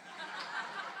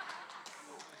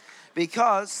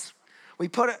 Because we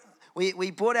brought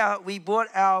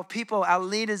our people, our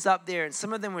leaders up there, and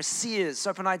some of them were seers,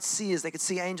 open-eyed seers. They could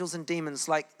see angels and demons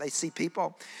like they see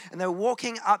people. And they were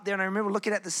walking up there, and I remember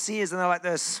looking at the seers, and they're like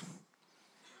this.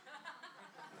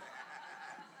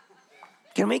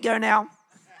 Can we go now?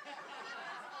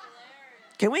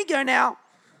 Can we go now?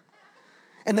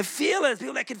 And the feelers,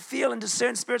 people that could feel and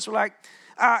discern spirits were like,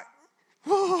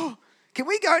 can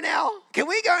we go now? Can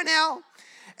we go now?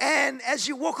 And as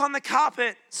you walk on the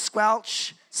carpet,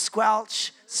 squelch,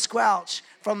 squelch, squelch,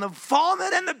 from the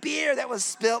vomit and the beer that was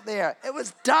spilt there. It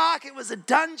was dark. It was a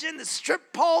dungeon. The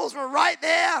strip poles were right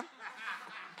there.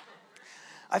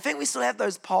 I think we still have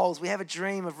those poles. We have a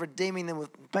dream of redeeming them, with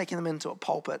making them into a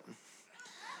pulpit.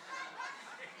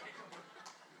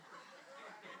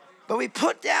 But we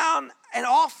put down an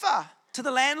offer to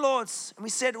the landlords. And we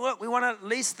said, look, we want to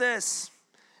lease this.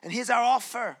 And here's our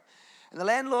offer. And the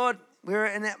landlord, we were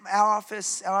in our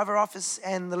other office,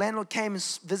 and the landlord came and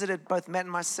visited both Matt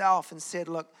and myself and said,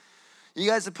 look, you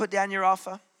guys have put down your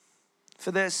offer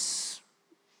for this.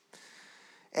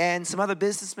 And some other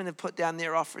businessmen have put down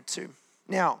their offer too.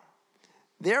 Now,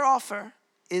 their offer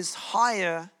is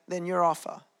higher than your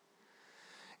offer.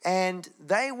 And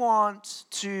they want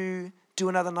to do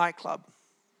another nightclub.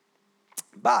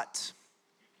 But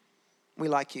we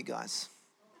like you guys.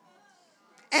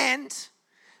 And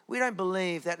we don't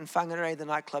believe that in Whangarei, the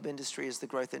nightclub industry is the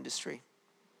growth industry.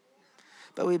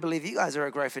 But we believe you guys are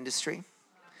a growth industry.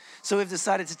 So we've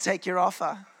decided to take your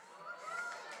offer.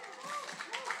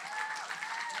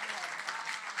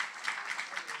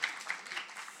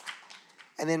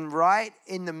 And then right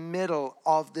in the middle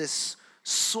of this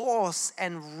source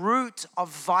and root of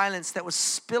violence that was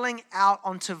spilling out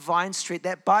onto Vine Street,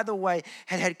 that, by the way,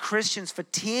 had Christians for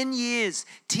 10 years,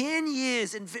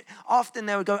 and often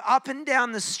they would go up and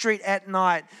down the street at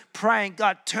night praying,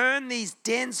 God, turn these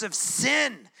dens of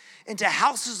sin into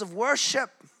houses of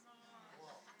worship.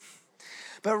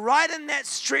 But right in that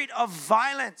street of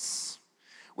violence,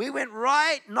 we went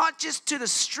right, not just to the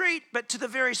street, but to the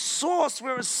very source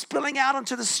where it was spilling out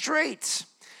onto the street.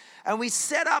 And we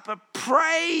set up a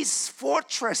praise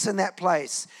fortress in that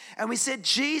place. And we said,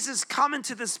 Jesus, come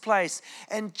into this place.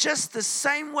 And just the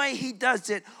same way he does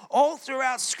it all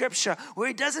throughout Scripture, where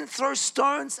he doesn't throw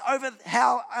stones over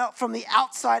hell out from the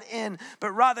outside in,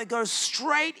 but rather goes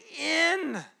straight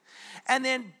in and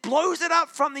then blows it up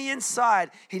from the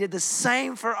inside. He did the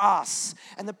same for us.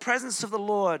 And the presence of the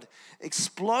Lord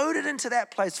exploded into that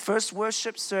place. First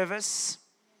worship service.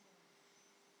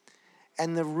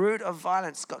 And the root of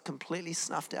violence got completely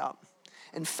snuffed out.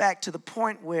 In fact, to the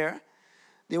point where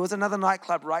there was another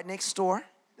nightclub right next door.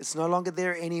 It's no longer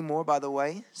there anymore, by the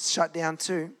way. It's shut down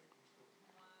too.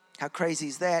 How crazy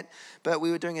is that? But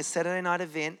we were doing a Saturday night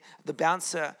event. The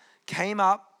bouncer came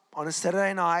up on a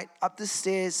Saturday night, up the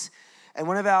stairs, and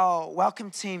one of our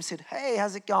welcome team said, hey,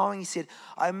 how's it going? He said,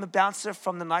 I'm a bouncer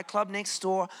from the nightclub next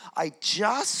door. I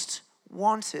just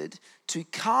wanted to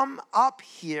come up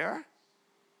here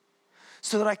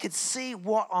so that I could see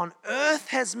what on earth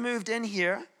has moved in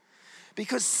here.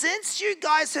 Because since you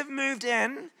guys have moved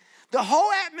in, the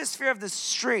whole atmosphere of the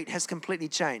street has completely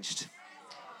changed.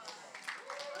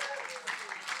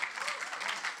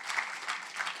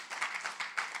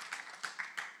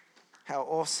 How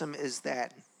awesome is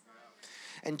that?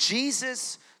 And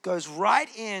Jesus goes right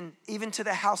in, even to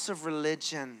the house of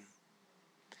religion,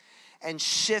 and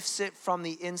shifts it from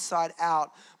the inside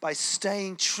out by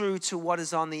staying true to what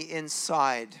is on the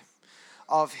inside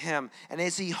of him. And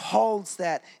as he holds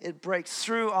that, it breaks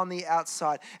through on the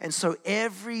outside. And so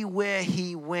everywhere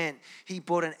he went, he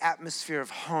brought an atmosphere of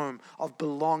home, of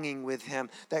belonging with him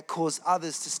that caused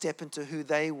others to step into who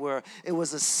they were. It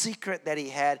was a secret that he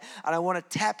had. And I want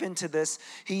to tap into this.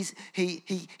 He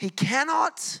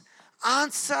cannot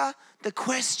answer the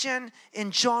question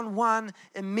in John 1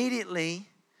 immediately,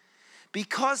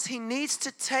 because he needs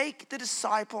to take the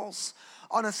disciples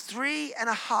on a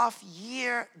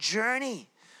 3.5-year journey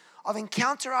of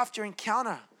encounter after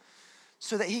encounter,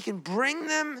 so that he can bring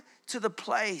them to the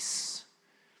place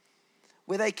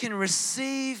where they can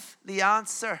receive the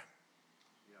answer.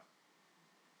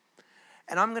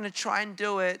 And I'm going to try and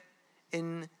do it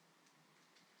in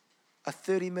a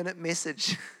 30-minute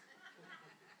message.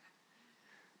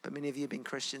 But many of you have been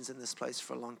Christians in this place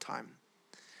for a long time.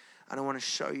 And I want to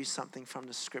show you something from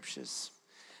the Scriptures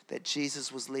that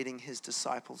Jesus was leading his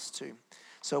disciples to.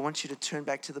 So I want you to turn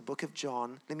back to the book of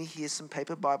John. Let me hear some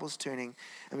paper Bibles turning.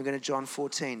 And we're going to John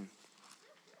 14.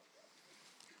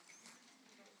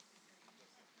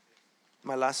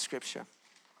 My last scripture.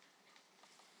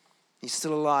 You're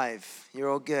still alive. You're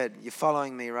all good. You're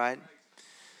following me, right?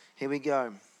 Here we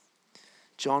go.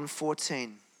 John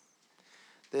 14.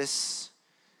 This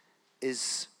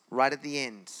is right at the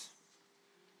end.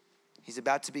 He's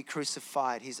about to be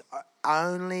crucified. He's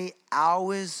only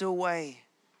hours away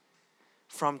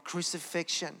from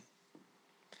crucifixion.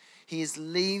 He is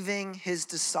leaving his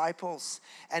disciples,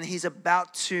 and he's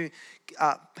about to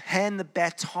hand the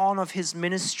baton of his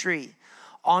ministry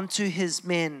onto his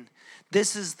men.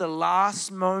 This is the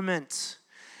last moment.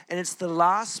 And it's the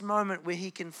last moment where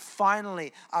he can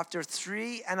finally, after a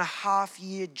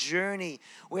 3.5-year journey,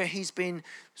 where he's been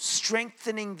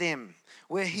strengthening them,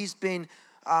 where he's been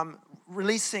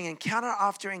releasing encounter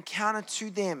after encounter to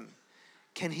them,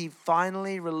 can he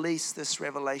finally release this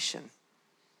revelation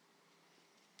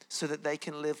so that they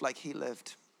can live like he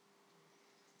lived,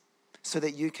 so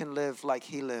that you can live like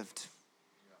he lived.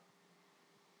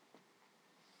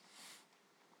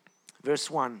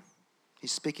 Verse 1,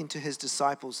 he's speaking to his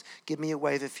disciples. Give me a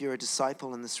wave if you're a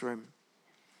disciple in this room.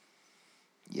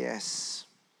 Yes.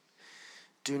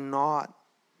 Do not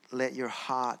let your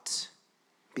heart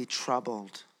be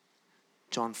troubled.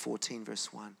 John 14,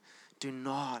 verse 1. Do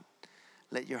not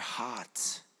let your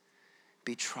heart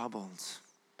be troubled.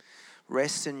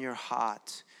 Rest in your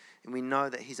heart. And we know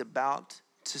that he's about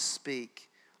to speak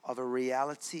of a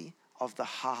reality of the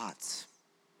heart.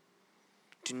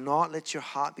 Do not let your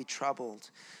heart be troubled.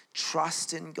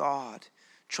 Trust in God.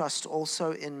 Trust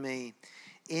also in me.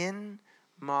 In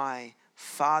my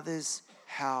Father's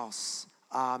house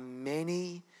are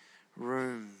many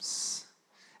rooms.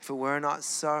 If it were not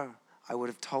so, I would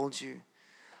have told you.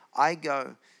 I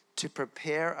go to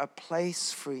prepare a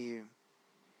place for you.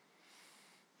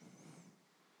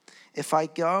 If I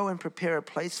go and prepare a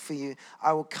place for you,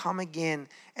 I will come again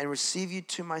and receive you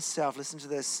to myself. Listen to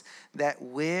this. That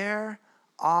where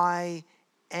I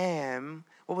am,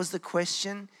 what was the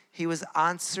question he was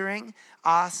answering,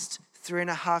 asked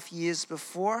 3.5 years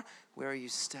before? Where are you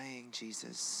staying,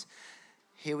 Jesus?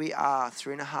 Here we are,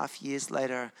 3.5 years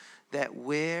later, that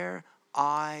where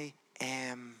I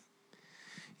am,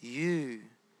 you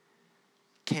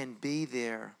can be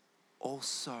there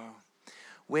also.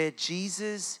 Where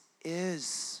Jesus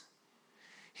is,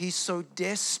 he so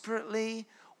desperately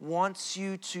wants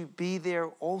you to be there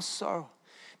also,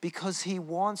 because he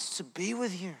wants to be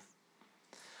with you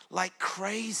like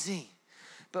crazy.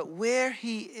 But where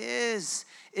he is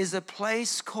a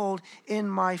place called in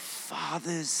my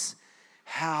Father's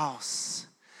house.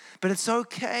 But it's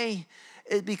okay,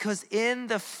 because in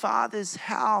the Father's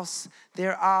house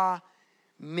there are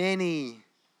many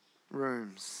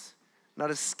rooms,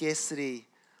 not a scarcity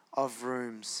of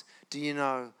rooms. Do you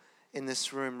know, in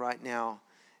this room right now,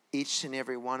 each and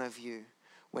every one of you,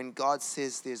 when God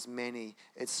says there's many,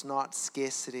 it's not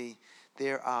scarcity.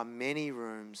 There are many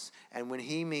rooms. And when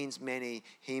he means many,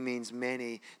 he means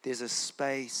many. There's a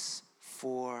space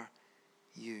for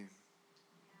you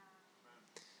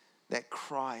that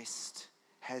Christ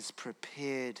has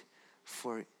prepared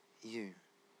for you.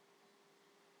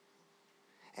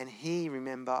 And he,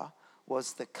 remember,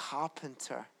 was the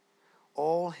carpenter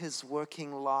all his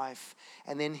working life,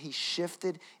 and then he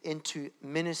shifted into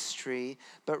ministry.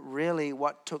 But really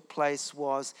what took place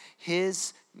was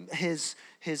his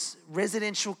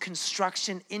residential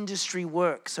construction industry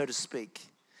work, so to speak,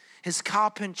 his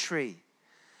carpentry,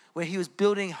 where he was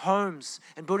building homes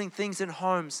and building things in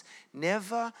homes,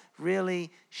 never really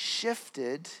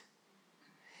shifted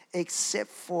except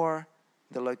for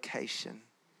the location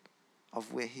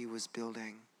of where he was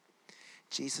building.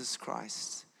 Jesus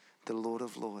Christ, the Lord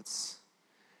of Lords,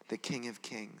 the King of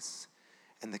Kings,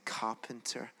 and the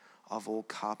carpenter of all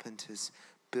carpenters,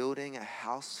 building a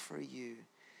house for you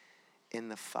in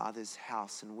the Father's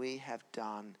house. And we have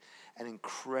done an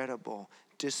incredible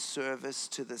disservice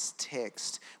to this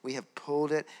text. We have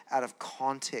pulled it out of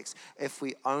context if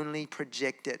we only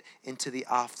project it into the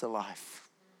afterlife.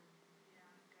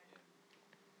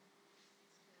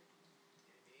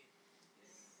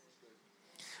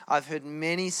 I've heard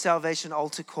many salvation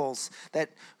altar calls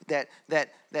that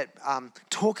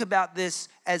talk about this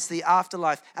as the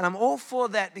afterlife. And I'm all for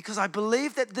that, because I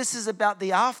believe that this is about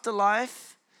the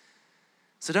afterlife.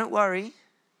 So don't worry.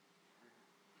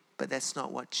 But that's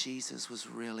not what Jesus was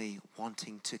really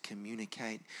wanting to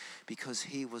communicate, because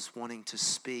he was wanting to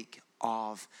speak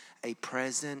of a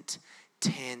present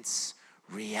tense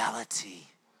reality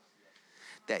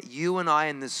that you and I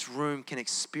in this room can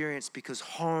experience, because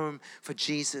home for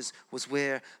Jesus was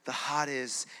where the heart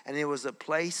is. And there was a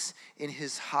place in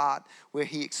his heart where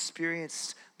he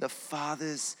experienced the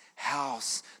Father's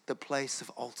house, the place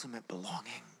of ultimate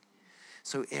belonging.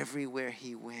 So everywhere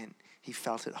he went, he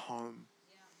felt at home.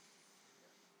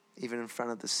 Even in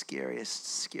front of the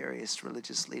scariest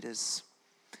religious leaders,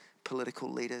 political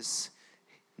leaders,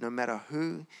 no matter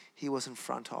who he was in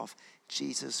front of,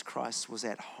 Jesus Christ was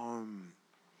at home.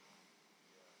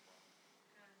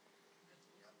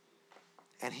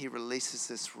 And he releases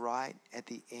this right at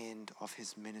the end of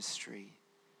his ministry,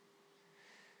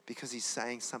 because he's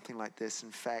saying something like this. In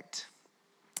fact,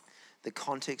 the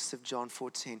context of John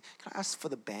 14. Can I ask for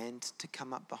the band to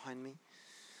come up behind me?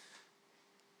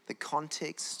 The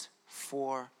context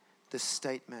for the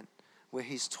statement where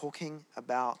he's talking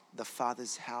about the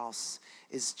Father's house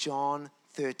is John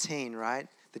 13, right?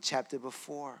 The chapter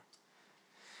before.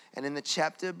 And in the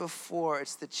chapter before,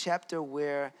 it's the chapter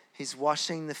where he's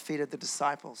washing the feet of the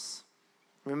disciples.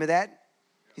 Remember that?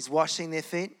 He's washing their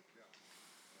feet.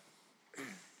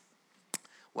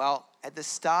 Well, at the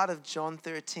start of John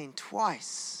 13,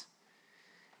 twice,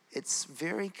 it's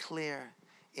very clear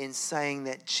in saying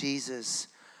that Jesus,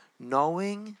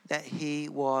 knowing that he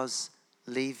was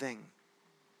leaving,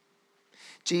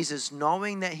 Jesus,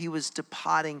 knowing that he was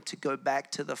departing to go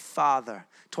back to the Father.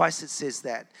 Twice it says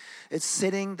that. It's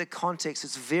setting the context.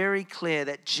 It's very clear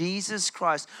that Jesus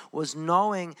Christ was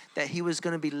knowing that he was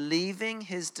going to be leaving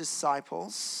his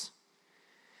disciples.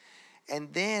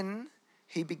 And then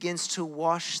he begins to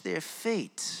wash their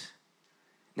feet.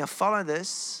 Now follow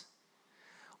this.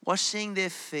 Washing their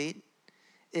feet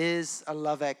is a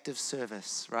love act of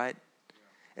service, right?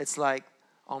 It's like,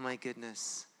 oh my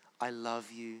goodness, I love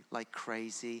you like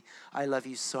crazy. I love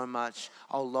you so much.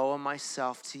 I'll lower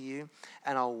myself to you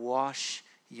and I'll wash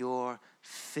your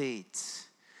feet.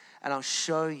 And I'll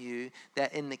show you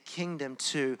that in the kingdom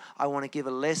too, I want to give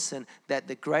a lesson that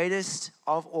the greatest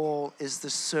of all is the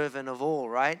servant of all,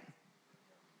 right?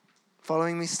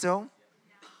 Following me still?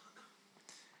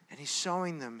 And he's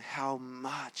showing them how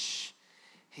much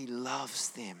he loves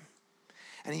them.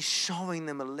 And he's showing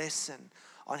them a lesson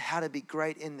on how to be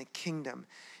great in the kingdom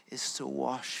is to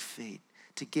wash feet,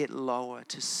 to get lower,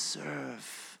 to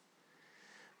serve.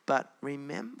 But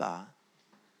remember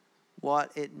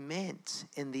what it meant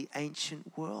in the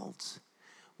ancient world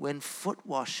when foot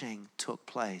washing took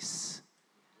place.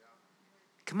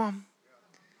 Come on.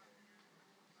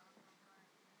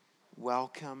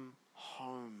 Welcome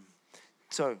home.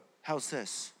 So, how's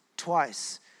this?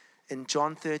 Twice in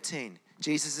John 13,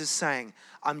 Jesus is saying,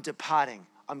 I'm departing.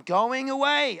 I'm going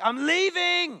away. I'm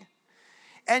leaving.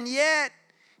 And yet,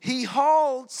 he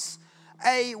holds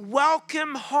a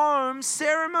welcome home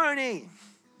ceremony.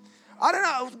 I don't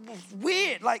know, it was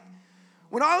weird. Like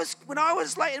when I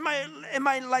was like in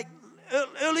my like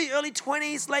early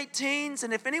 20s, late teens,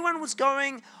 and if anyone was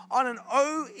going on an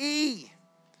OE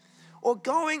or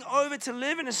going over to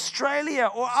live in Australia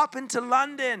or up into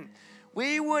London,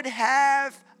 we would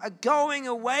have a going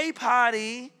away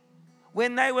party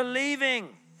when they were leaving.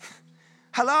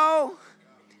 Hello?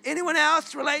 Anyone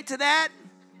else relate to that?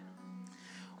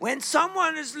 When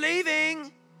someone is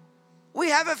leaving, we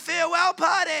have a farewell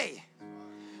party.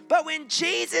 But when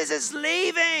Jesus is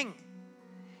leaving,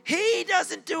 he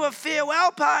doesn't do a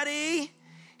farewell party.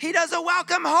 He does a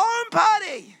welcome home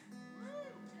party.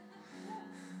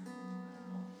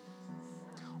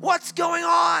 What's going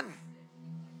on?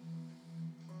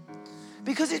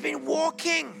 Because he's been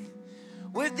walking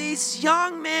with these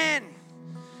young men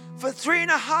for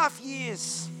 3.5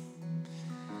 years.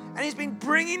 And he's been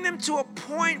bringing them to a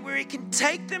point where he can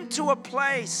take them to a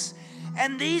place.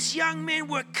 And these young men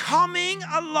were coming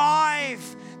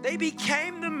alive. They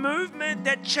became the movement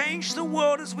that changed the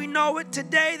world as we know it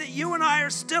today, that you and I are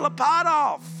still a part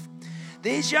of.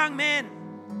 These young men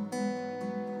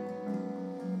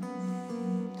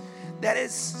that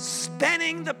is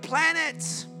spanning the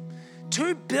planet.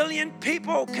 2 billion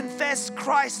people confess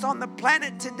Christ on the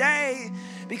planet today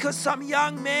because some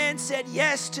young man said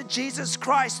yes to Jesus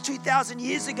Christ 2,000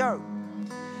 years ago.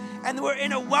 And they were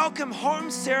in a welcome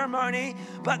home ceremony,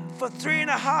 but for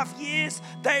 3.5 years,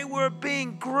 they were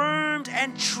being groomed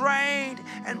and trained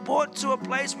and brought to a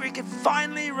place where he could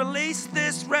finally release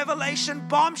this revelation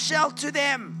bombshell to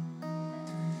them.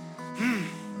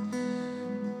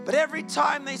 But every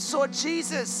time they saw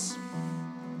Jesus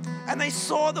and they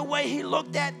saw the way he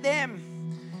looked at them,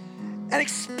 an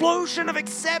explosion of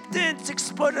acceptance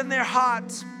exploded in their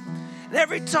heart. And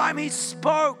every time he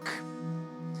spoke,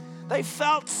 they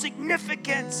felt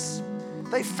significance.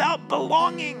 They felt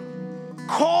belonging,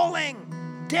 calling,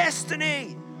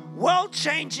 destiny,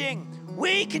 world-changing.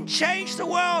 We can change the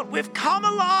world. We've come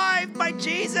alive by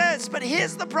Jesus. But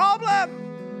here's the problem.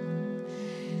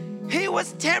 He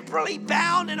was temporally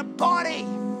bound in a body.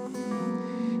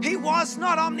 He was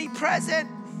not omnipresent.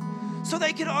 So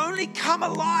they could only come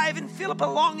alive and feel a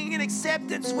belonging and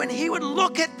acceptance when he would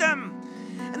look at them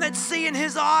and they'd see in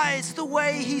his eyes the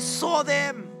way he saw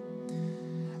them.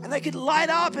 And they could light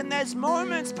up in those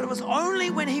moments, but it was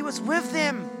only when he was with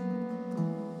them.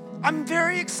 I'm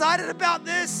very excited about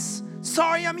this.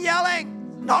 Sorry, I'm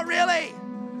yelling. Not really.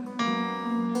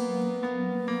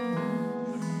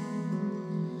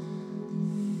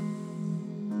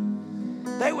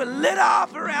 They were lit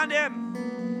up around him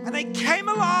and they came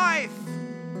alive.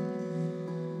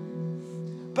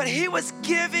 But he was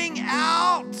giving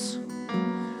out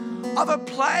of a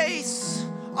place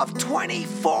of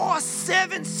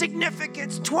 24/7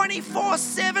 significance,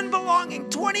 24/7 belonging,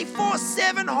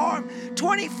 24/7 home,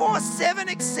 24/7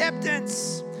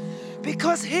 acceptance.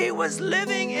 Because he was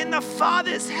living in the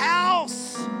Father's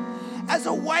house as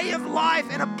a way of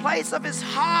life in a place of his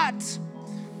heart.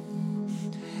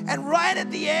 And right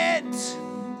at the end,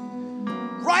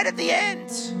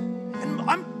 and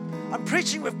I'm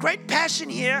preaching with great passion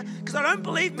here because I don't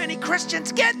believe many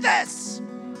Christians get this.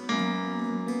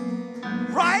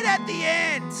 Right at the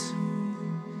end,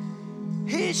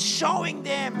 He's showing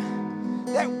them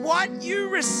that what you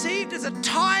received is a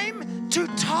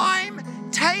time-to-time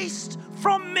taste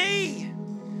from me.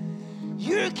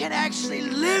 You can actually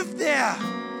live there.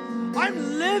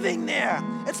 I'm living there.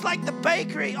 It's like the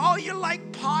bakery. Oh, you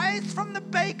like pies from the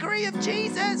bakery of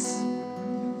Jesus?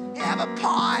 You have a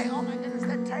pie. Oh my goodness,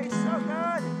 that tastes so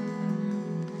good.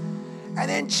 And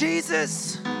then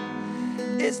Jesus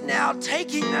is now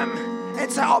taking them and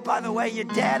saying, oh, by the way, your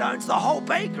dad owns the whole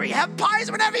bakery. Have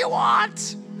pies whenever you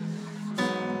want.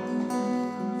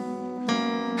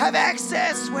 Have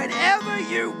access whenever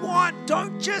you want.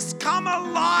 Don't just come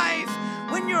alive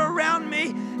when you're around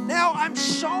me. Now I'm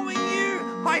showing you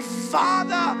my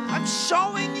Father. I'm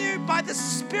showing you by the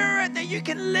Spirit that you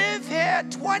can live here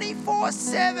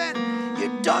 24/7. You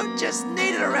don't just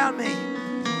need it around me.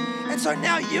 And so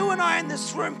now you and I in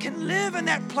this room can live in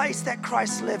that place that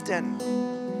Christ lived in.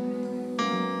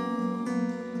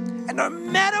 And no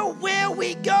matter where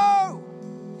we go,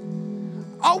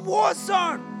 a war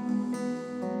zone,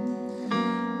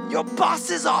 your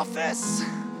boss's office,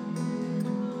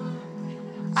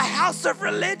 a house of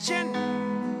religion,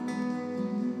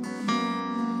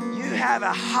 you have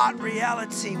a heart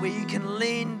reality where you can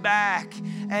lean back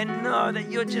and know that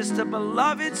you're just a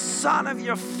beloved son of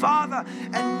your Father.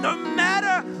 And no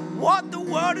matter what the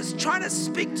world is trying to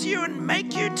speak to you and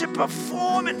make you to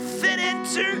perform and fit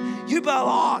into, you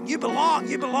belong, you belong,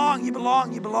 you belong, you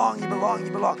belong, you belong, you belong,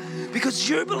 you belong. Because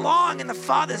you belong in the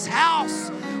Father's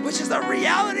house, which is a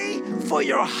reality for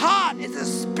your heart. It's a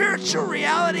spiritual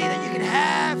reality that you can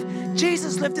have.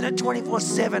 Jesus lived in it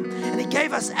 24/7, and He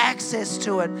gave us access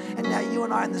to it. And now you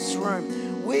and I in this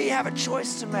room, we have a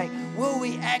choice to make. Will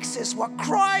we access what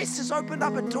Christ has opened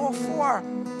up a door for?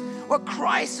 What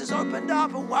Christ has opened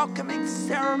up a welcoming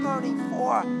ceremony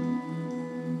for?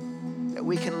 That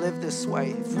we can live this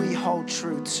way if we hold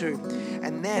true to.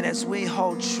 And then as we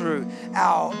hold true,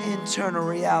 our internal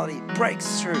reality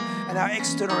breaks through and our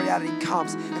external reality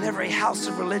comes, and every house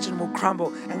of religion will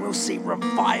crumble, and we'll see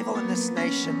revival in this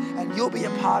nation, and you'll be a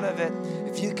part of it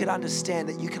if you could understand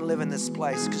that you can live in this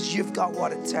place because you've got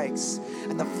what it takes.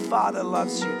 And the Father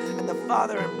loves you, and the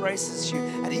Father embraces you,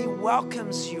 and He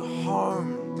welcomes you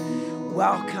home.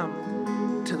 Welcome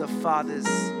to the Father's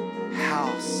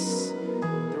house.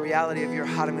 The reality of your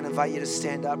heart, I'm going to invite you to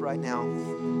stand up right now.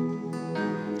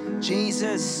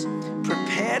 Jesus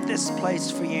prepared this place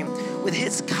for you with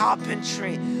His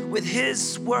carpentry, with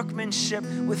His workmanship,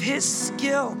 with His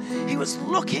skill. He was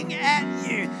looking at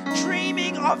you,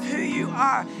 dreaming of who you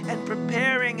are, and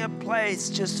preparing a place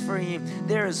just for you.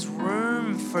 There is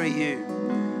room for you,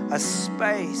 a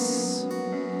space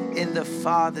in the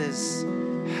Father's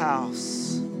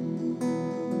house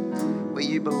where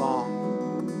you belong.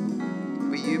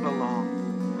 Where you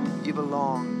belong. You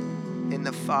belong in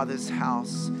the Father's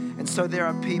house. And so there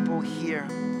are people here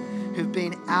who've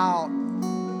been out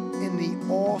in the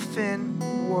orphan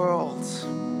world,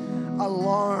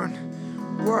 alone,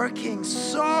 working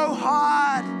so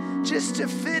hard just to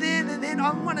fit in. And then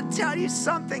I want to tell you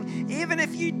something. Even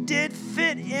if you did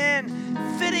fit in,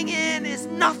 fitting in is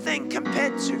nothing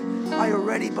compared to I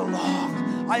already belong.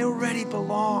 I already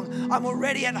belong. I'm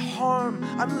already at home.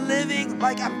 I'm living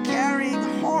like I'm carrying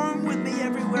home with me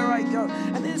everywhere I go.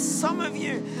 And there's some of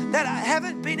you that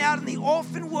haven't been out in the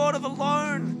orphan world of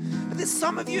alone. But there's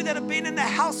some of you that have been in the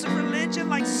house of religion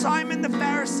like Simon the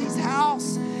Pharisee's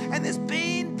house. And there's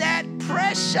been that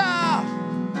pressure.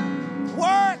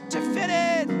 Work to fit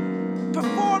in.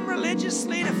 Perform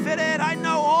religiously to fit in. I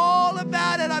know all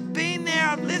about it. I've been there.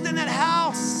 I've lived in that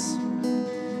house.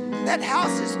 That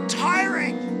house is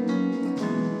tiring.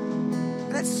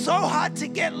 And it's so hard to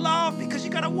get love because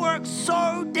you got to work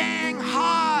so dang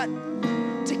hard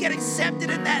to get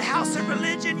accepted in that house of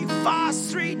religion. You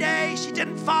fast 3 days. You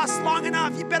didn't fast long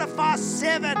enough. You better fast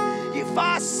 7. You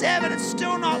fast 7. It's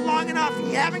still not long enough.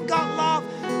 You haven't got love.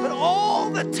 But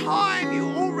all the time you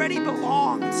already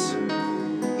belonged.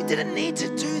 You didn't need to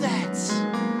do that.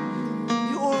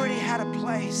 You already had a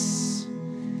place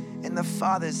in the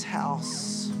Father's house.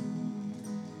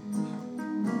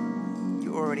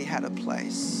 Already had a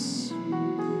place.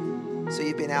 So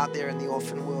you've been out there in the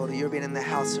orphan world, or you've been in the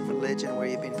house of religion where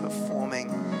you've been performing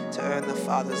to earn the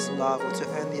Father's love or to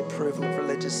earn the approval of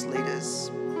religious leaders.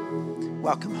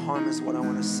 Welcome home is what I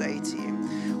want to say to you.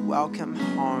 Welcome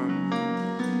home.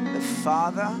 The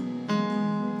Father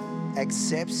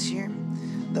accepts you.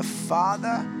 The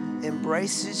Father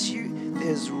embraces you.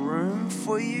 There's room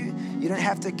for you. You don't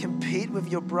have to compete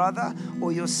with your brother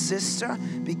or your sister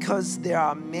because there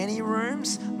are many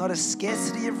rooms, not a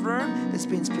scarcity of room that's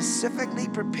been specifically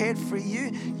prepared for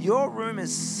you. Your room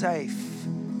is safe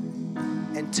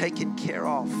and taken care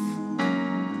of.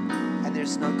 and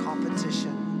there's no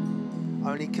competition,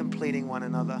 only completing one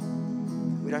another.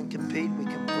 We don't compete, we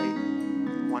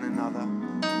complete one another.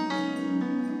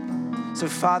 So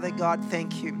Father God,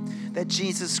 thank you that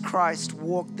Jesus Christ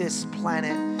walked this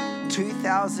planet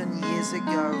 2,000 years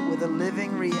ago with a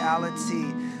living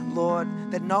reality, Lord,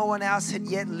 that no one else had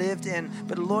yet lived in.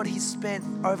 But Lord, he spent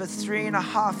over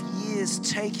 3.5 years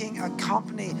taking a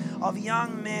company of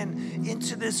young men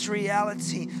into this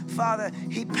reality. Father,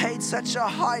 he paid such a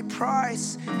high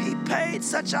price. He paid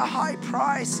such a high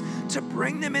price to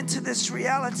bring them into this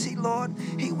reality, Lord.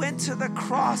 He went to the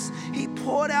cross. He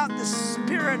poured out the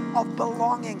spirit of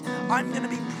belonging. I'm going to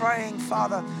be praying,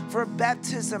 Father, for a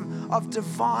baptism of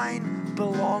divine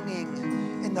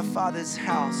belonging in the Father's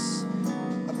house.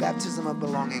 A baptism of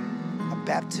belonging. A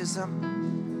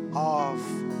baptism of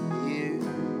you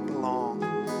belong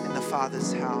in the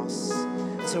Father's house.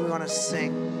 So we want to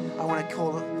sing. I want to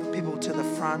call people to the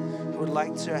front who would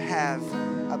like to have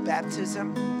a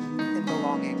baptism in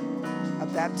belonging. A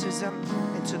baptism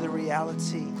into the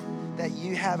reality that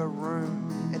you have a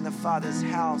room in the Father's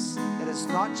house that is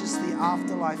not just the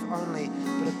afterlife only,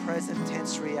 but a present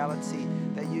tense reality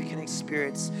that you can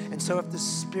experience. And so if the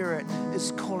Spirit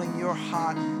is calling your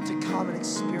heart to come and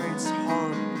experience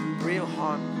home, real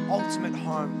home, ultimate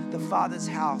home, the Father's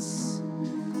house,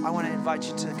 I want to invite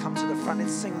you to come to the front.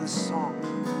 Let's sing this song.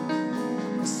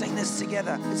 Let's sing this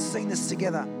together. Let's sing this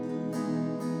together.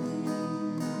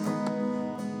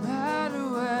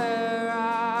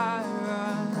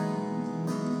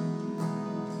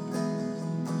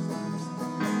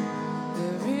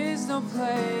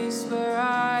 Place where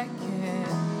I can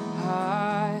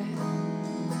hide.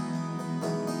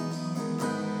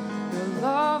 Your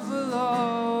love will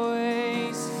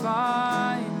always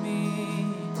find me,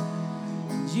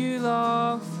 and you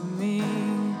long for me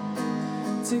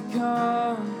to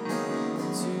come